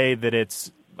would say that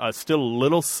it's still a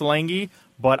little slangy,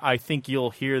 but I think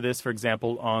you'll hear this, for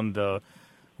example, on the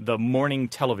morning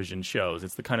television shows.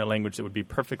 It's the kind of language that would be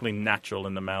perfectly natural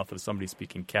in the mouth of somebody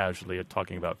speaking casually or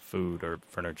talking about food or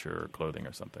furniture or clothing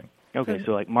or something. Okay,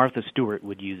 so like Martha Stewart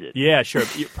would use it. Yeah, sure.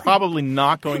 You're probably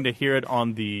not going to hear it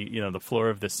on the floor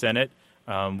of the Senate.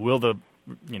 Will the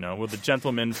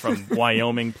gentleman from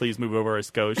Wyoming please move over a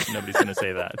skosh? Nobody's going to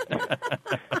say that.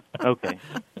 Okay.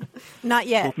 Not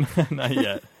yet. Not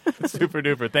yet. Super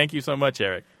duper. Thank you so much,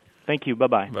 Eric. Thank you.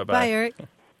 Bye-bye. Bye-bye. Bye, Eric.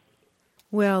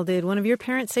 Well, did one of your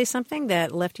parents say something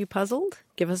that left you puzzled?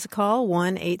 Give us a call,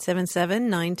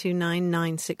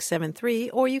 1-877-929-9673,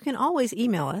 or you can always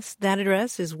email us. That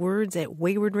address is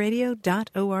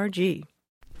words@waywardradio.org.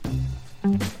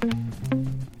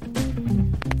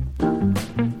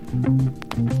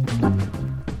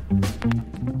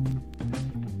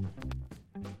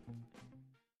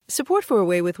 Support for A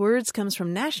Way with Words comes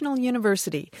from National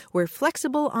University, where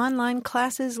flexible online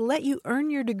classes let you earn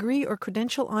your degree or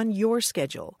credential on your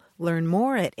schedule. Learn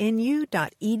more at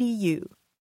nu.edu.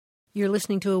 You're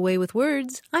listening to A Way with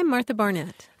Words. I'm Martha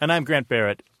Barnett. And I'm Grant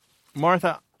Barrett.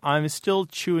 Martha, I'm still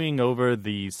chewing over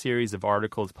the series of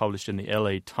articles published in the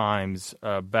LA Times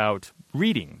about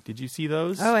reading. Did you see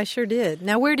those? Oh, I sure did.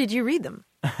 Now, where did you read them?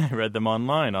 I read them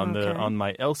online on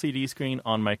my LCD screen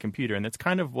on my computer, and that's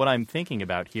kind of what I'm thinking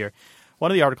about here.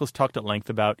 One of the articles talked at length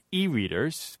about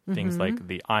e-readers, things like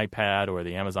the iPad or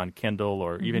the Amazon Kindle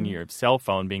or even your cell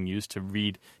phone being used to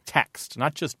read text,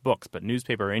 not just books, but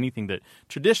newspaper or anything that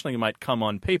traditionally might come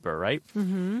on paper, right?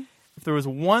 Mm-hmm. If there was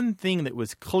one thing that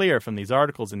was clear from these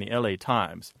articles in the LA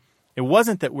Times, it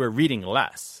wasn't that we're reading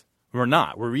less. We're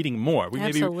not. We're reading more.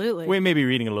 Absolutely. We may be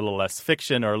reading a little less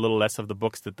fiction or a little less of the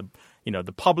books that the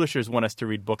publishers want us to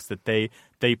read, books that they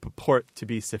purport to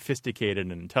be sophisticated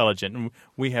and intelligent, and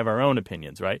we have our own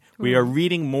opinions, right? We are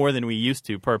reading more than we used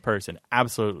to per person,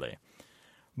 absolutely.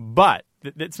 But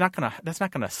that's not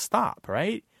gonna stop,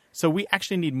 right? So we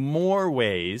actually need more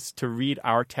ways to read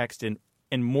our text in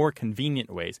more convenient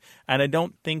ways, and I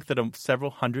don't think that a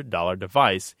several $100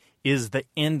 device is the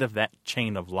end of that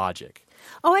chain of logic.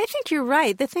 Oh, I think you're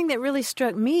right. The thing that really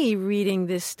struck me reading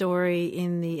this story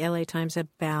in the LA Times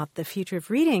about the future of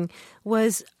reading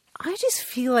was I just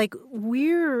feel like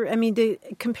to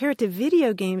compare it to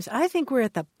video games, I think we're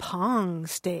at the Pong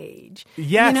stage.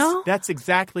 Yes, you know? That's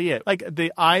exactly it. Like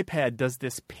the iPad does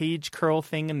this page curl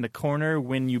thing in the corner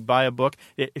when you buy a book.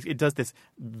 It does this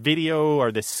video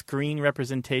or this screen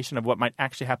representation of what might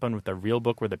actually happen with a real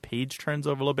book where the page turns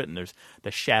over a little bit and there's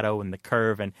the shadow and the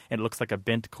curve and it looks like a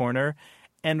bent corner.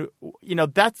 And,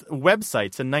 that's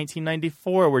websites in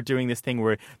 1994 were doing this thing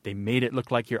where they made it look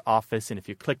like your office. And if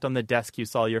you clicked on the desk, you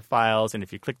saw your files. And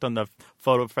if you clicked on the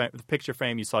picture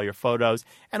frame, you saw your photos.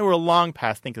 And we're long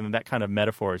past thinking that kind of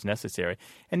metaphor is necessary.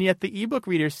 And yet the ebook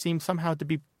readers seem somehow to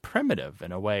be primitive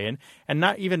in a way and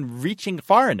not even reaching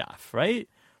far enough, right?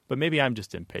 But maybe I'm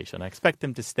just impatient. I expect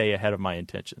them to stay ahead of my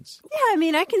intentions. Yeah,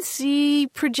 I can see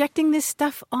projecting this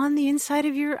stuff on the inside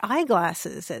of your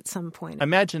eyeglasses at some point.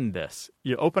 Imagine this.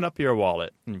 You open up your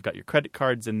wallet, and you've got your credit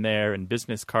cards in there and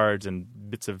business cards and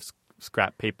bits of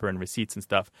scrap paper and receipts and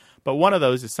stuff. But one of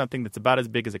those is something that's about as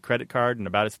big as a credit card and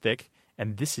about as thick.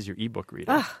 And this is your ebook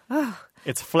reader.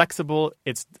 It's flexible.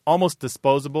 It's almost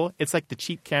disposable. It's like the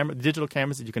cheap digital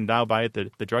cameras that you can now buy at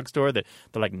the drugstore. They're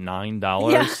like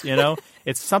 $9, Yeah.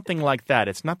 It's something like that.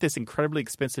 It's not this incredibly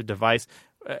expensive device.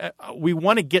 We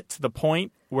want to get to the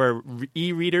point where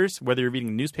e-readers, whether you're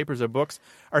reading newspapers or books,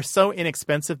 are so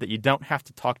inexpensive that you don't have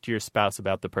to talk to your spouse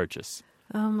about the purchase.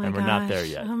 Oh, my gosh. And we're not there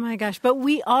yet. Oh, my gosh. But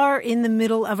we are in the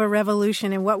middle of a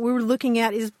revolution, and what we're looking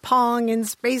at is Pong and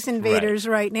Space Invaders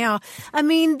right now.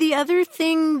 The other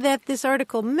thing that this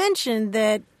article mentioned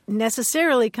that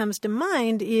necessarily comes to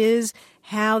mind is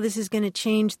how this is going to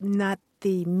change not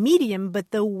the medium, but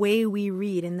the way we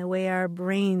read and the way our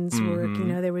brains work.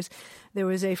 There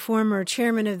was a former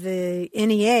chairman of the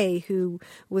NEA who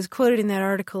was quoted in that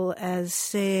article as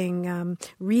saying,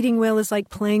 reading well is like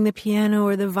playing the piano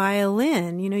or the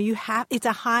violin. It's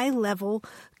a high level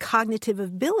cognitive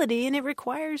ability and it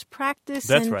requires practice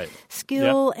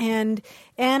skill. Yep.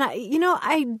 And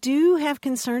I do have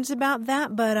concerns about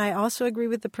that, but I also agree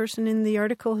with the person in the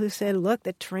article who said, look,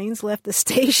 the train's left the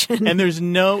station. And there's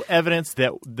no evidence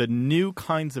that the new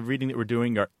kinds of reading that we're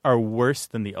doing are worse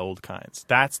than the old kinds.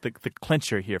 That's the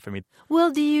clincher here for me. Well,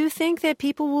 do you think that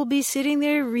people will be sitting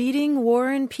there reading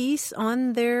War and Peace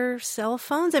on their cell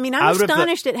phones? I'm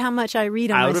astonished at how much I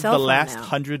read on my cell phone now. Out of the last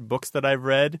 100 books that I've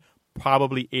read,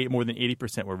 probably more than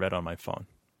 80% were read on my phone.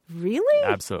 Really?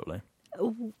 Absolutely.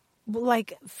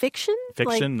 Like fiction?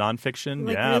 Fiction, nonfiction,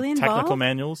 really technical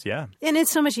manuals, yeah. And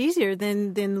it's so much easier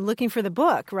than looking for the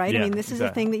book, right? Yeah, this is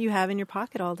a thing that you have in your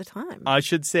pocket all the time. I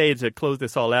should say, to close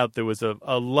this all out, there was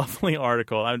a lovely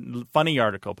article, a funny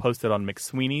article posted on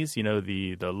McSweeney's,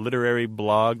 the literary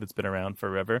blog that's been around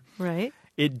forever. Right.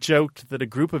 It joked that a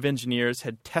group of engineers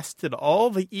had tested all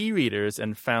the e-readers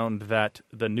and found that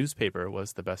the newspaper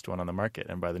was the best one on the market.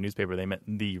 And by the newspaper, they meant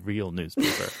the real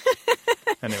newspaper.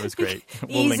 And it was great.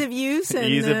 Ease of use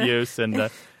and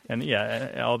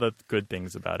all the good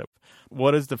things about it.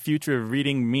 What does the future of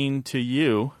reading mean to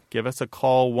you? Give us a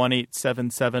call,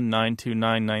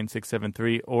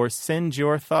 1-877-929-9673, or send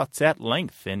your thoughts at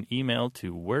length in email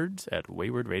to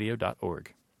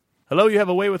words@waywardradio.org. Hello, you have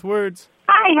a way with words.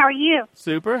 Hi, how are you?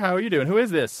 Super. How are you doing? Who is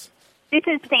this? This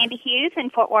is Sandy Hughes in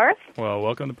Fort Worth. Well,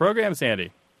 welcome to the program,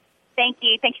 Sandy. Thank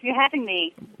you. Thank you for having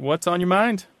me. What's on your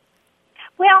mind?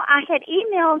 Well, I had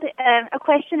emailed a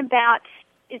question about,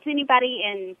 is anybody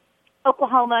in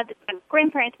Oklahoma, my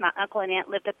grandparents, my uncle and aunt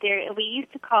lived up there, and we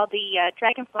used to call the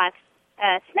dragonflies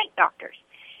snake doctors.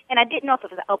 And I didn't know if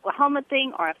it was an Oklahoma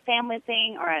thing or a family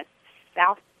thing or a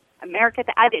South America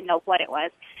thing. I didn't know what it was.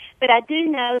 But I do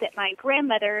know that my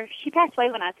grandmother, she passed away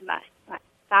when I was about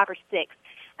 5 or 6.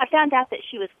 I found out that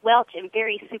she was Welsh and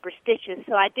very superstitious,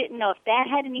 so I didn't know if that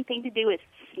had anything to do with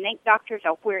snake doctors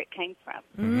or where it came from.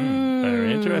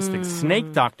 Very interesting.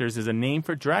 Snake doctors is a name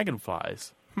for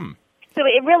dragonflies. So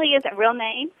it really is a real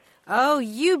name? Oh,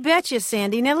 you betcha,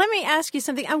 Sandy. Now, let me ask you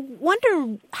something. I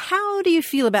wonder, how do you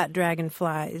feel about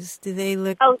dragonflies? Do they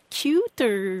look cute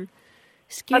or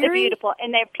scary? Oh, they're beautiful,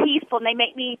 and they're peaceful, and they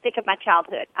make me think of my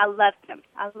childhood. I love them.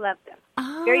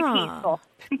 Very peaceful.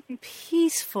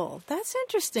 Peaceful. That's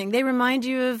interesting. They remind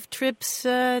you of trips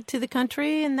to the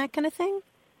country and that kind of thing?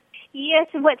 Yes,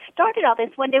 and what started all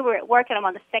this, one day we were at work, and I'm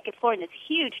on the second floor, and this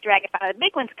huge dragonfly, the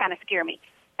big ones kind of scare me.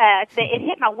 It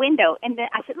hit my window, and then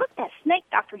I said, look, that snake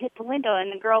doctor hit the window,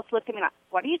 and the girls looked at me like,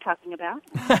 what are you talking about?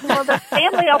 Well, the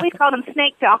family always called them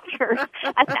snake doctors.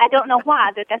 I don't know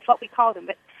why, but that's what we called them.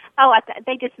 But Oh,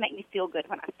 they just make me feel good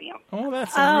when I see them. Oh,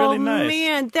 that's really nice. Oh,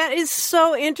 man, that is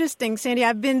so interesting, Sandy.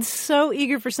 I've been so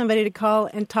eager for somebody to call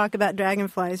and talk about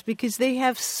dragonflies because they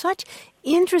have such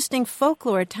interesting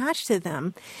folklore attached to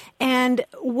them. And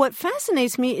what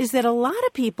fascinates me is that a lot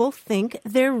of people think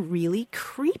they're really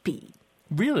creepy.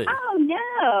 Really? Oh,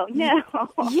 no.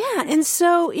 Yeah, and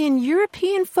so in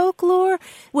European folklore,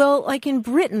 well, like in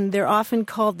Britain, they're often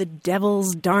called the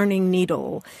devil's darning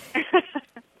needle.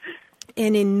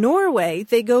 And in Norway,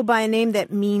 they go by a name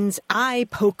that means eye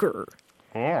poker.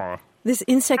 Oh. This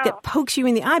insect that pokes you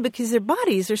in the eye because their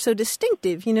bodies are so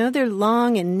distinctive. You know, they're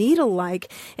long and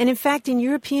needle-like. And in fact, in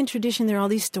European tradition, there are all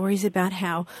these stories about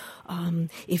how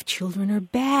if children are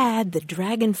bad, the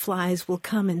dragonflies will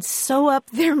come and sew up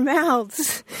their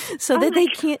mouths so that they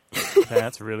can't...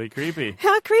 That's really creepy.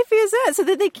 How creepy is that? So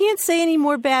that they can't say any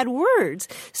more bad words.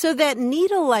 So that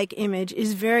needle-like image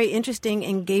is very interesting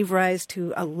and gave rise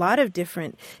to a lot of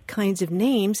different kinds of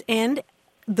names. And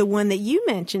the one that you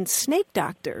mentioned, Snake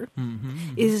Doctor,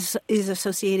 is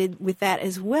associated with that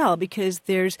as well, because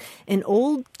there's an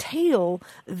old tale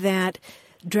that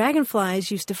dragonflies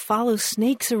used to follow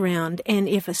snakes around, and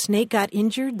if a snake got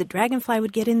injured, the dragonfly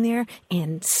would get in there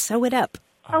and sew it up.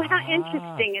 Oh, how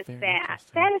interesting is that?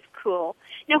 That is cool.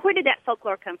 Now, where did that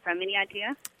folklore come from? Any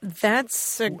idea?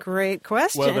 That's a great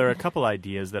question. Well, there are a couple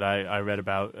ideas that I read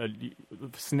about.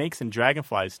 Snakes and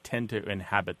dragonflies tend to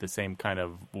inhabit the same kind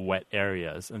of wet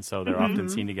areas, and so they're often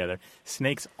seen together.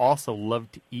 Snakes also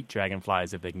love to eat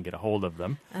dragonflies if they can get a hold of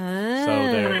them.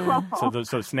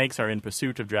 So snakes are in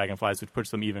pursuit of dragonflies, which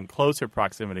puts them even closer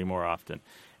proximity more often.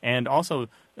 And also,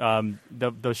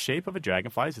 the shape of a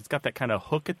dragonfly is it's got that kind of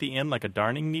hook at the end, like a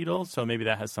darning needle. So maybe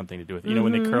that has something to do with it. You know,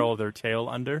 when they curl their tail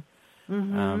under?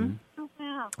 Oh,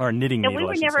 wow. Or a knitting needle, we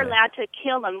were never allowed to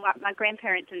kill them. My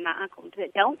grandparents and my uncle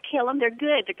said, don't kill them. They're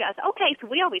good. They're good. Okay, so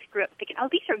we always grew up thinking, oh,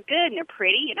 these are good and they're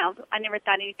pretty. You know, I never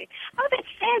thought anything. Oh, that's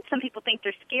sad. Some people think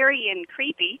they're scary and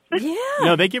creepy. Yeah.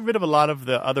 No, they get rid of a lot of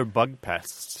the other bug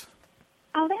pests.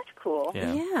 Oh, that's cool.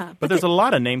 Yeah. But there's a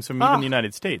lot of names from even the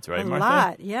United States, right, Martha? A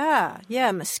lot, yeah. Yeah,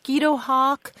 mosquito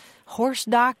hawk, horse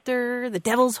doctor, the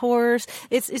devil's horse.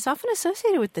 It's often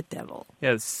associated with the devil.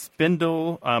 Yeah,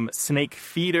 spindle, snake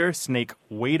feeder, snake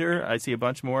waiter. I see a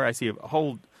bunch more. I see a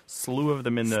whole slew of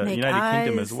them in the Snake United eyes.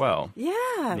 Kingdom as well.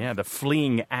 Yeah. Yeah, the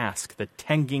fleeing ask, the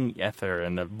tanging ether,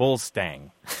 and the bull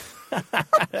stang.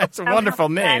 That's wonderful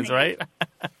names, right?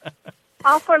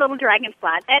 All for a little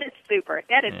dragonfly. That is super.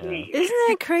 That is neat. Isn't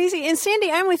that crazy? And Sandy,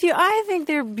 I'm with you. I think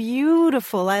they're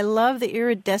beautiful. I love the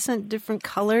iridescent different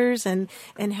colors and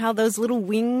how those little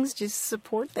wings just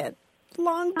support that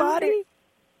long body.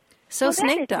 So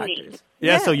snake doctors.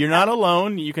 Yeah, so you're not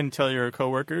alone. You can tell your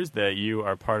coworkers that you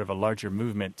are part of a larger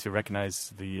movement to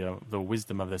recognize the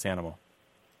wisdom of this animal.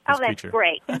 Oh, that's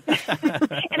great. And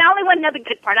I only want to know the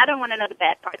good part. I don't want to know the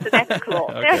bad part, so that's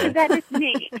cool. Okay. That is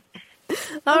neat.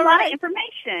 All a right. lot of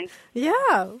information.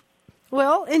 Yeah.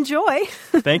 Well, enjoy.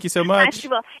 Thank you so much. I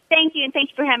will. Thank you, and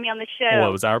thank you for having me on the show. Well,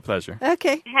 it was our pleasure.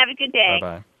 Okay. Have a good day.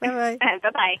 Bye-bye. Bye-bye.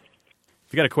 Bye-bye.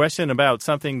 If you got a question about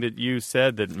something that you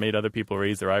said that made other people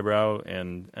raise their eyebrow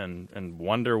and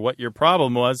wonder what your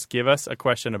problem was, give us a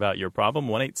question about your problem,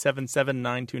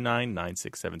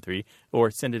 1-877-929-9673,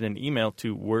 or send it an email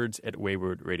to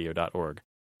words@waywardradio.org.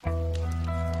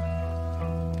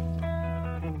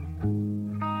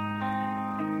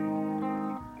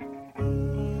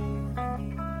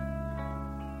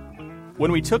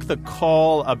 When we took the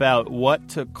call about what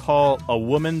to call a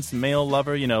woman's male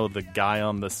lover, you know, the guy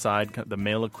on the side, the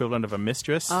male equivalent of a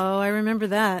mistress. Oh, I remember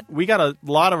that. We got a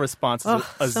lot of responses,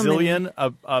 Oh, a so zillion,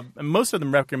 most of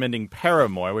them recommending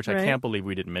Paramore, which I Right. can't believe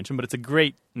we didn't mention, but it's a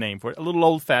great name for it. A little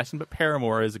old-fashioned, but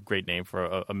Paramore is a great name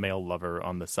for a male lover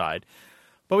on the side.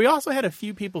 But we also had a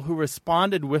few people who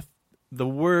responded with the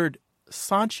word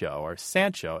Sancho or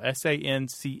Sancho,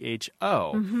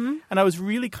 S-A-N-C-H-O. And I was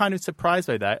really kind of surprised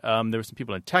by that. There were some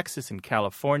people in Texas and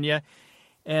California.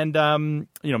 And,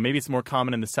 maybe it's more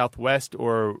common in the Southwest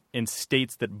or in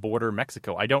states that border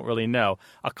Mexico. I don't really know.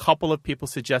 A couple of people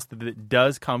suggested that it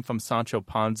does come from Sancho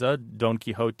Panza, Don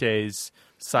Quixote's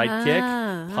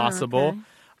sidekick. Possible. Okay.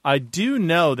 I do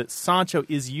know that Sancho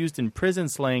is used in prison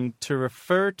slang to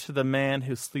refer to the man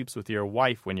who sleeps with your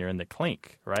wife when you're in the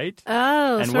clink, right?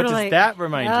 Oh, and sort what of does like, that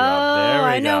remind you of? There we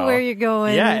I know go. where you're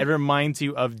going. Yeah, it reminds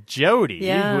you of Jody,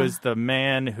 Yeah. who is the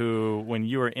man who, when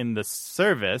you were in the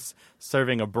service,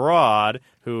 serving abroad,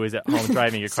 who is at home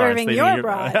driving your car. Serving and your sleeping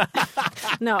bride.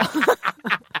 No.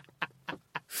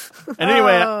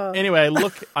 And anyway,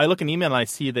 I look an email and I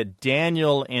see that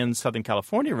Daniel in Southern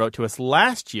California wrote to us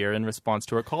last year in response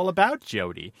to a call about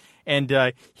Jody.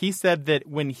 And he said that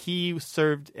when he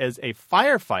served as a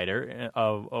firefighter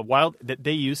that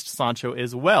they used Sancho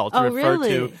as well to refer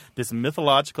to this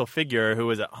mythological figure who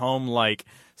was at home, like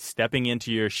stepping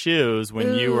into your shoes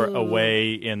when you were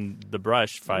away in the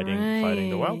brush fighting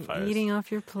the wildfires. Eating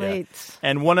off your plates. Yeah.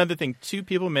 And one other thing, two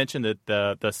people mentioned that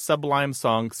the Sublime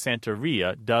song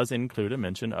Santeria does include a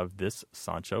mention of this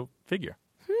Sancho figure.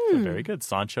 So very good.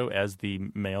 Sancho as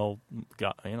the male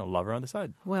lover on the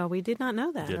side. Well, we did not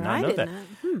know that. Did not know that.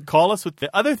 Call us with the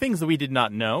other things that we did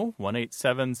not know,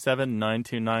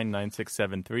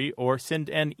 1-877-929-9673, or send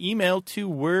an email to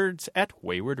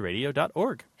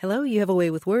words@waywardradio.org. Hello, you have a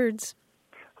way with words.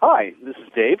 Hi, this is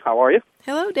Dave. How are you?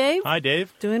 Hello, Dave. Hi,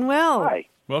 Dave. Doing well. Hi.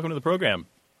 Welcome to the program.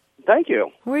 Thank you.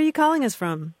 Where are you calling us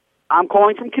from? I'm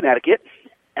calling from Connecticut,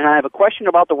 and I have a question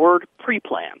about the word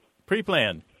pre-plan.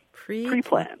 Pre-plan.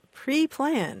 Pre-plan.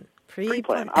 Pre-plan.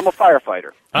 Pre-plan. I'm a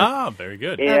firefighter. Ah, very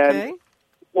good. And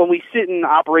when we sit in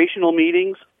operational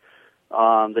meetings,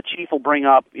 the chief will bring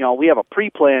up, we have a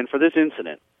pre-plan for this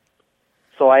incident.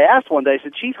 So I asked one day, I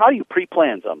said, Chief, how do you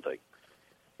pre-plan something?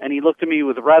 And he looked at me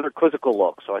with a rather quizzical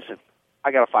look. So I said,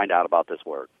 I got to find out about this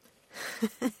word.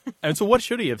 And so what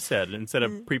should he have said instead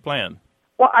of pre-plan?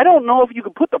 Well, I don't know if you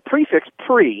could put the prefix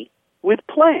pre with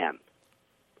plan.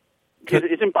 Because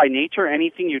isn't by nature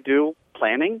anything you do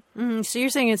planning? So you're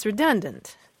saying it's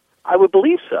redundant? I would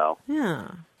believe so.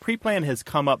 Yeah. Pre-plan has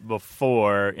come up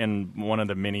before in one of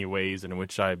the many ways in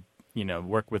which I,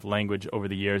 work with language over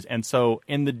the years. And so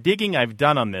in the digging I've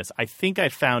done on this, I think I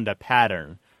found a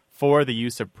pattern for the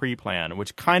use of pre-plan,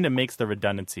 which kind of makes the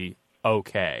redundancy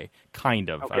okay, kind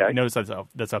of. Okay. I notice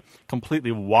that's a completely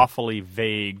waffly,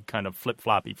 vague, kind of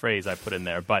flip-floppy phrase I put in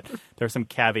there, but there are some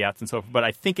caveats and so forth. But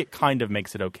I think it kind of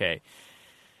makes it okay.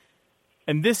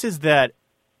 And this is that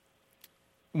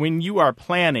when you are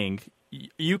planning,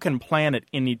 you can plan at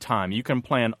any time. You can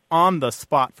plan on the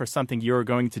spot for something you're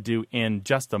going to do in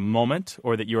just a moment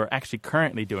or that you're actually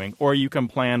currently doing, or you can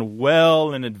plan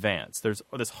well in advance. There's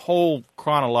this whole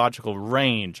chronological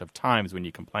range of times when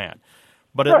you can plan.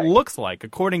 But it looks like,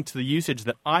 according to the usage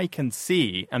that I can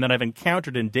see and that I've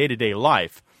encountered in day-to-day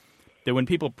life, that when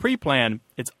people pre-plan,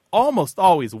 it's almost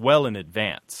always well in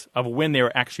advance of when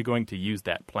they're actually going to use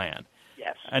that plan.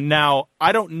 Yes. And now,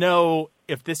 I don't know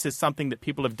if this is something that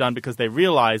people have done because they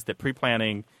realize that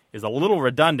pre-planning is a little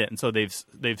redundant, and so they've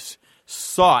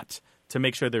sought to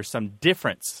make sure there's some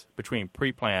difference between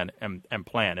pre-plan and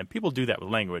plan. And people do that with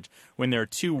language. When there are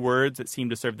two words that seem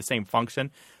to serve the same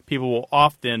function, people will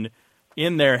often,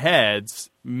 in their heads,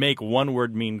 make one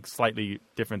word mean slightly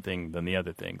different thing than the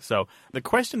other thing. So the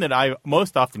question that I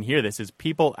most often hear this is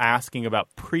people asking about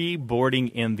pre-boarding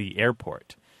in the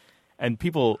airport. And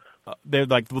people, they're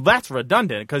like, well, that's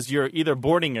redundant because you're either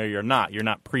boarding or you're not. You're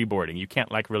not pre-boarding. You can't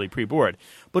really pre-board.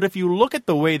 But if you look at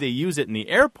the way they use it in the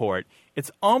airport, it's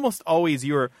almost always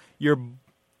you're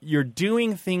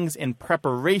doing things in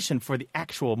preparation for the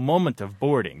actual moment of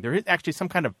boarding. There is actually some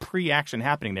kind of pre-action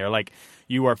happening there, like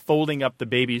you are folding up the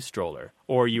baby stroller,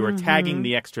 or you are tagging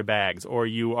the extra bags, or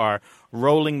you are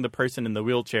rolling the person in the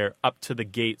wheelchair up to the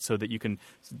gate so that you can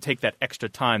take that extra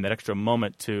time, that extra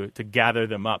moment to gather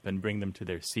them up and bring them to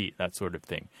their seat, that sort of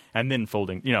thing. And then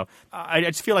folding, I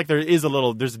just feel like there's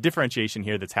a differentiation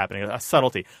here that's happening, a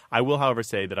subtlety. I will, however,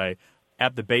 say that I,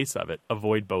 at the base of it,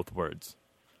 avoid both words.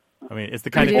 I mean, it's the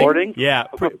kind of boarding. Yeah,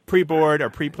 pre-board or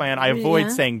pre-plan. I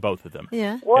avoid saying both of them.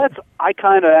 Yeah. Well, I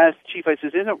kind of asked Chief, I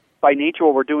says, isn't it by nature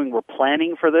what we're doing, we're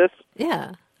planning for this?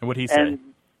 Yeah. And what he said. And,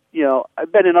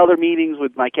 I've been in other meetings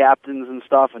with my captains and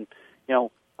stuff, and, all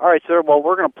right, sir, well,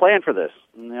 we're going to plan for this.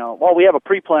 And, well, we have a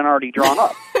pre-plan already drawn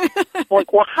up. I'm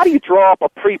like, well, how do you draw up a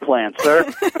pre-plan,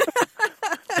 sir?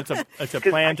 It's a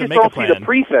plan to make a plan. I just don't see the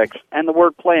prefix and the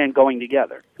word plan going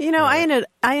together.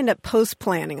 I end up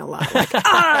post-planning a lot. Like,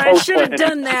 I should have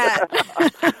done that.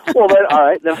 Well, then, all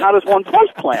right. Then how does one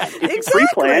post-plan? If Exactly. you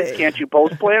pre-plan, can't you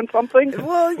post-plan something?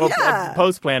 Well, yeah.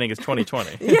 Post-planning is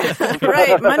 2020. Yeah,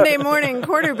 right. Monday morning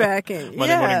quarterbacking.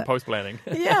 Monday morning post-planning.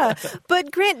 Yeah.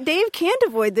 But Grant, Dave can't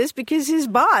avoid this because his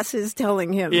boss is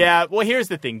telling him. Yeah. Well, here's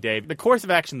the thing, Dave. The course of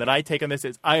action that I take on this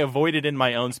is I avoid it in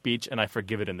my own speech and I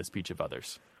forgive it in the speech of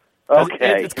others.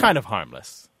 Okay. It's kind of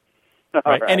harmless. All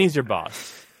right? right. And he's your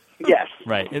boss. Yes.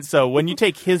 Right. And so when you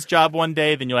take his job one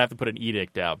day, then you'll have to put an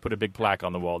edict out, put a big plaque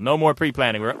on the wall. No more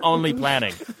pre-planning. We're only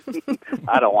planning.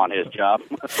 I don't want his job.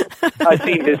 I've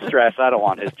seen his stress. I don't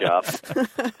want his job.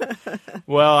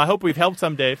 Well, I hope we've helped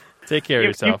some, Dave. Take care of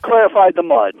yourself. You've clarified the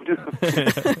mud. Thank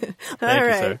you,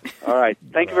 sir. All right.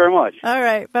 Thank you very much. All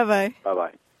right. Bye-bye.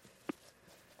 Bye-bye.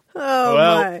 Oh,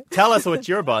 well, my. tell us what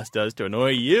your boss does to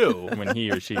annoy you when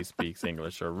he or she speaks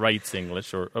English or writes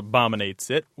English or abominates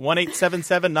it.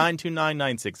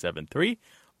 1-877-929-9673.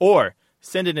 Or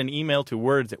send in an email to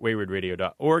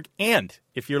words@waywardradio.org. And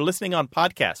if you're listening on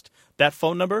podcast, that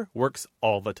phone number works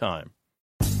all the time.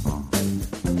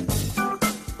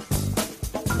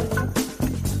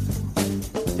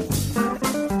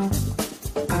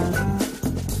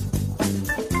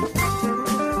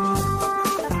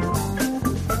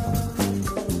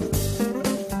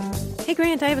 Hey,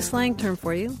 Grant, I have a slang term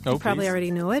for you. Oh, you probably please.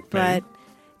 already know it, but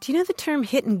do you know the term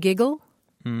hit and giggle?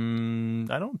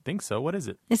 I don't think so. What is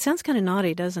it? It sounds kind of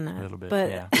naughty, doesn't it? A little bit,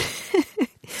 but, yeah.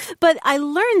 But I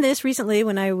learned this recently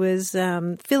when I was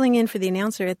filling in for the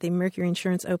announcer at the Mercury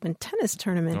Insurance Open tennis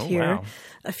tournament here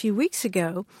a few weeks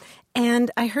ago.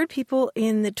 And I heard people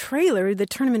in the trailer, the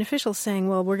tournament officials, saying,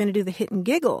 well, we're going to do the hit and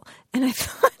giggle. And I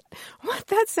thought, what?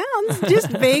 That sounds just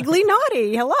vaguely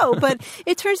naughty. Hello. But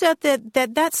it turns out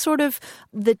that's sort of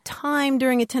the time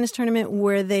during a tennis tournament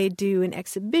where they do an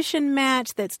exhibition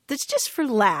match that's just for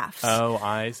laughs. Oh,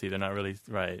 I see. They're not really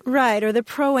right. Right. Or the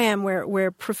pro-am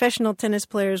where professional tennis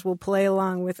players will play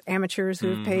along with amateurs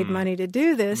who have paid money to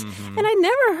do this. And I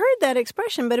never heard that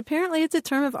expression, but apparently it's a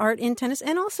term of art in tennis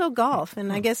and also golf.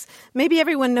 And I guess maybe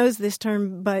everyone knows this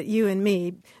term but you and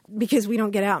me because we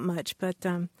don't get out much. But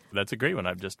That's a great one.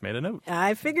 I've just made a note.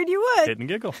 I figured you would. Hit and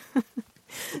giggle.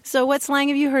 So what slang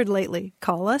have you heard lately?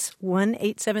 Call us,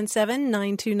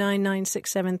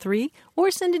 1-877-929-9673,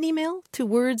 or send an email to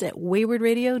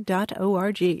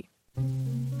words@waywardradio.org.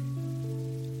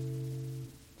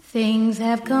 Things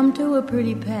have come to a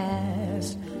pretty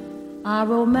pass. Our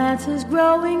romance is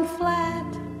growing flat.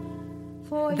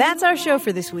 That's our show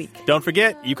for this week. Don't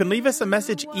forget, you can leave us a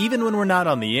message even when we're not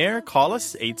on the air. Call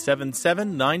us,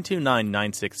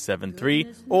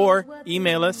 877-929-9673, or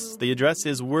email us. The address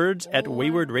is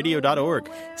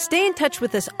words@waywardradio.org. Stay in touch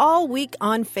with us all week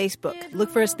on Facebook.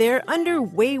 Look for us there under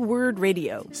Wayward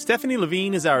Radio. Stephanie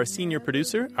Levine is our senior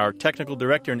producer. Our technical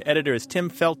director and editor is Tim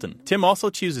Felton. Tim also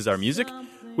chooses our music.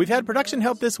 We've had production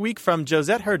help this week from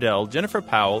Josette Hurdell, Jennifer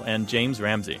Powell, and James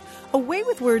Ramsey. A Way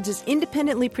with Words is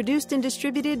independently produced and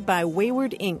distributed by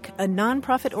Wayward Inc., a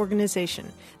nonprofit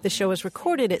organization. The show is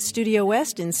recorded at Studio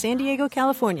West in San Diego,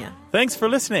 California. Thanks for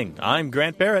listening. I'm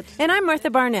Grant Barrett. And I'm Martha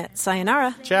Barnett.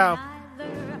 Sayonara. Ciao.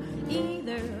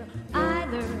 Either,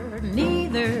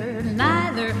 neither,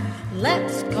 neither.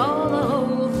 Let's call the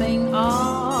whole thing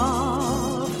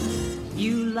off.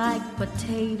 You like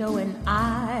potato and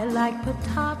I like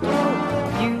potato.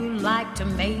 You like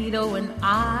tomato and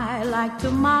I like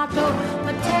tomato.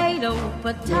 Potato,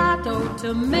 potato,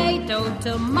 tomato,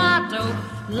 tomato.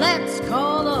 Let's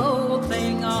call the whole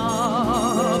thing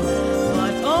off.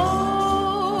 But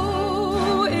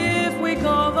oh, if we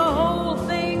call the whole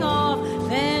thing off,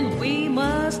 then we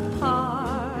must part.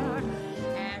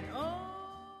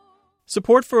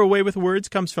 Support for A Way with Words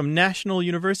comes from National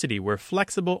University, where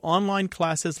flexible online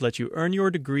classes let you earn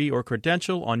your degree or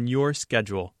credential on your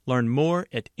schedule. Learn more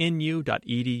at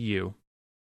nu.edu.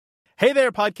 Hey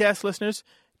there, podcast listeners.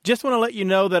 Just want to let you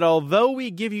know that although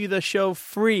we give you the show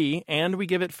free and we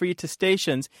give it free to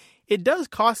stations, it does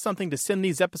cost something to send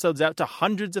these episodes out to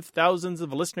hundreds of thousands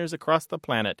of listeners across the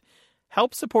planet.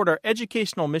 Help support our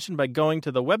educational mission by going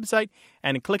to the website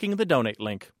and clicking the donate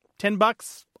link.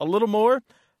 $10? A little more?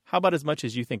 How about as much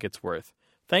as you think it's worth?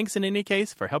 Thanks in any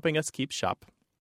case for helping us keep shop.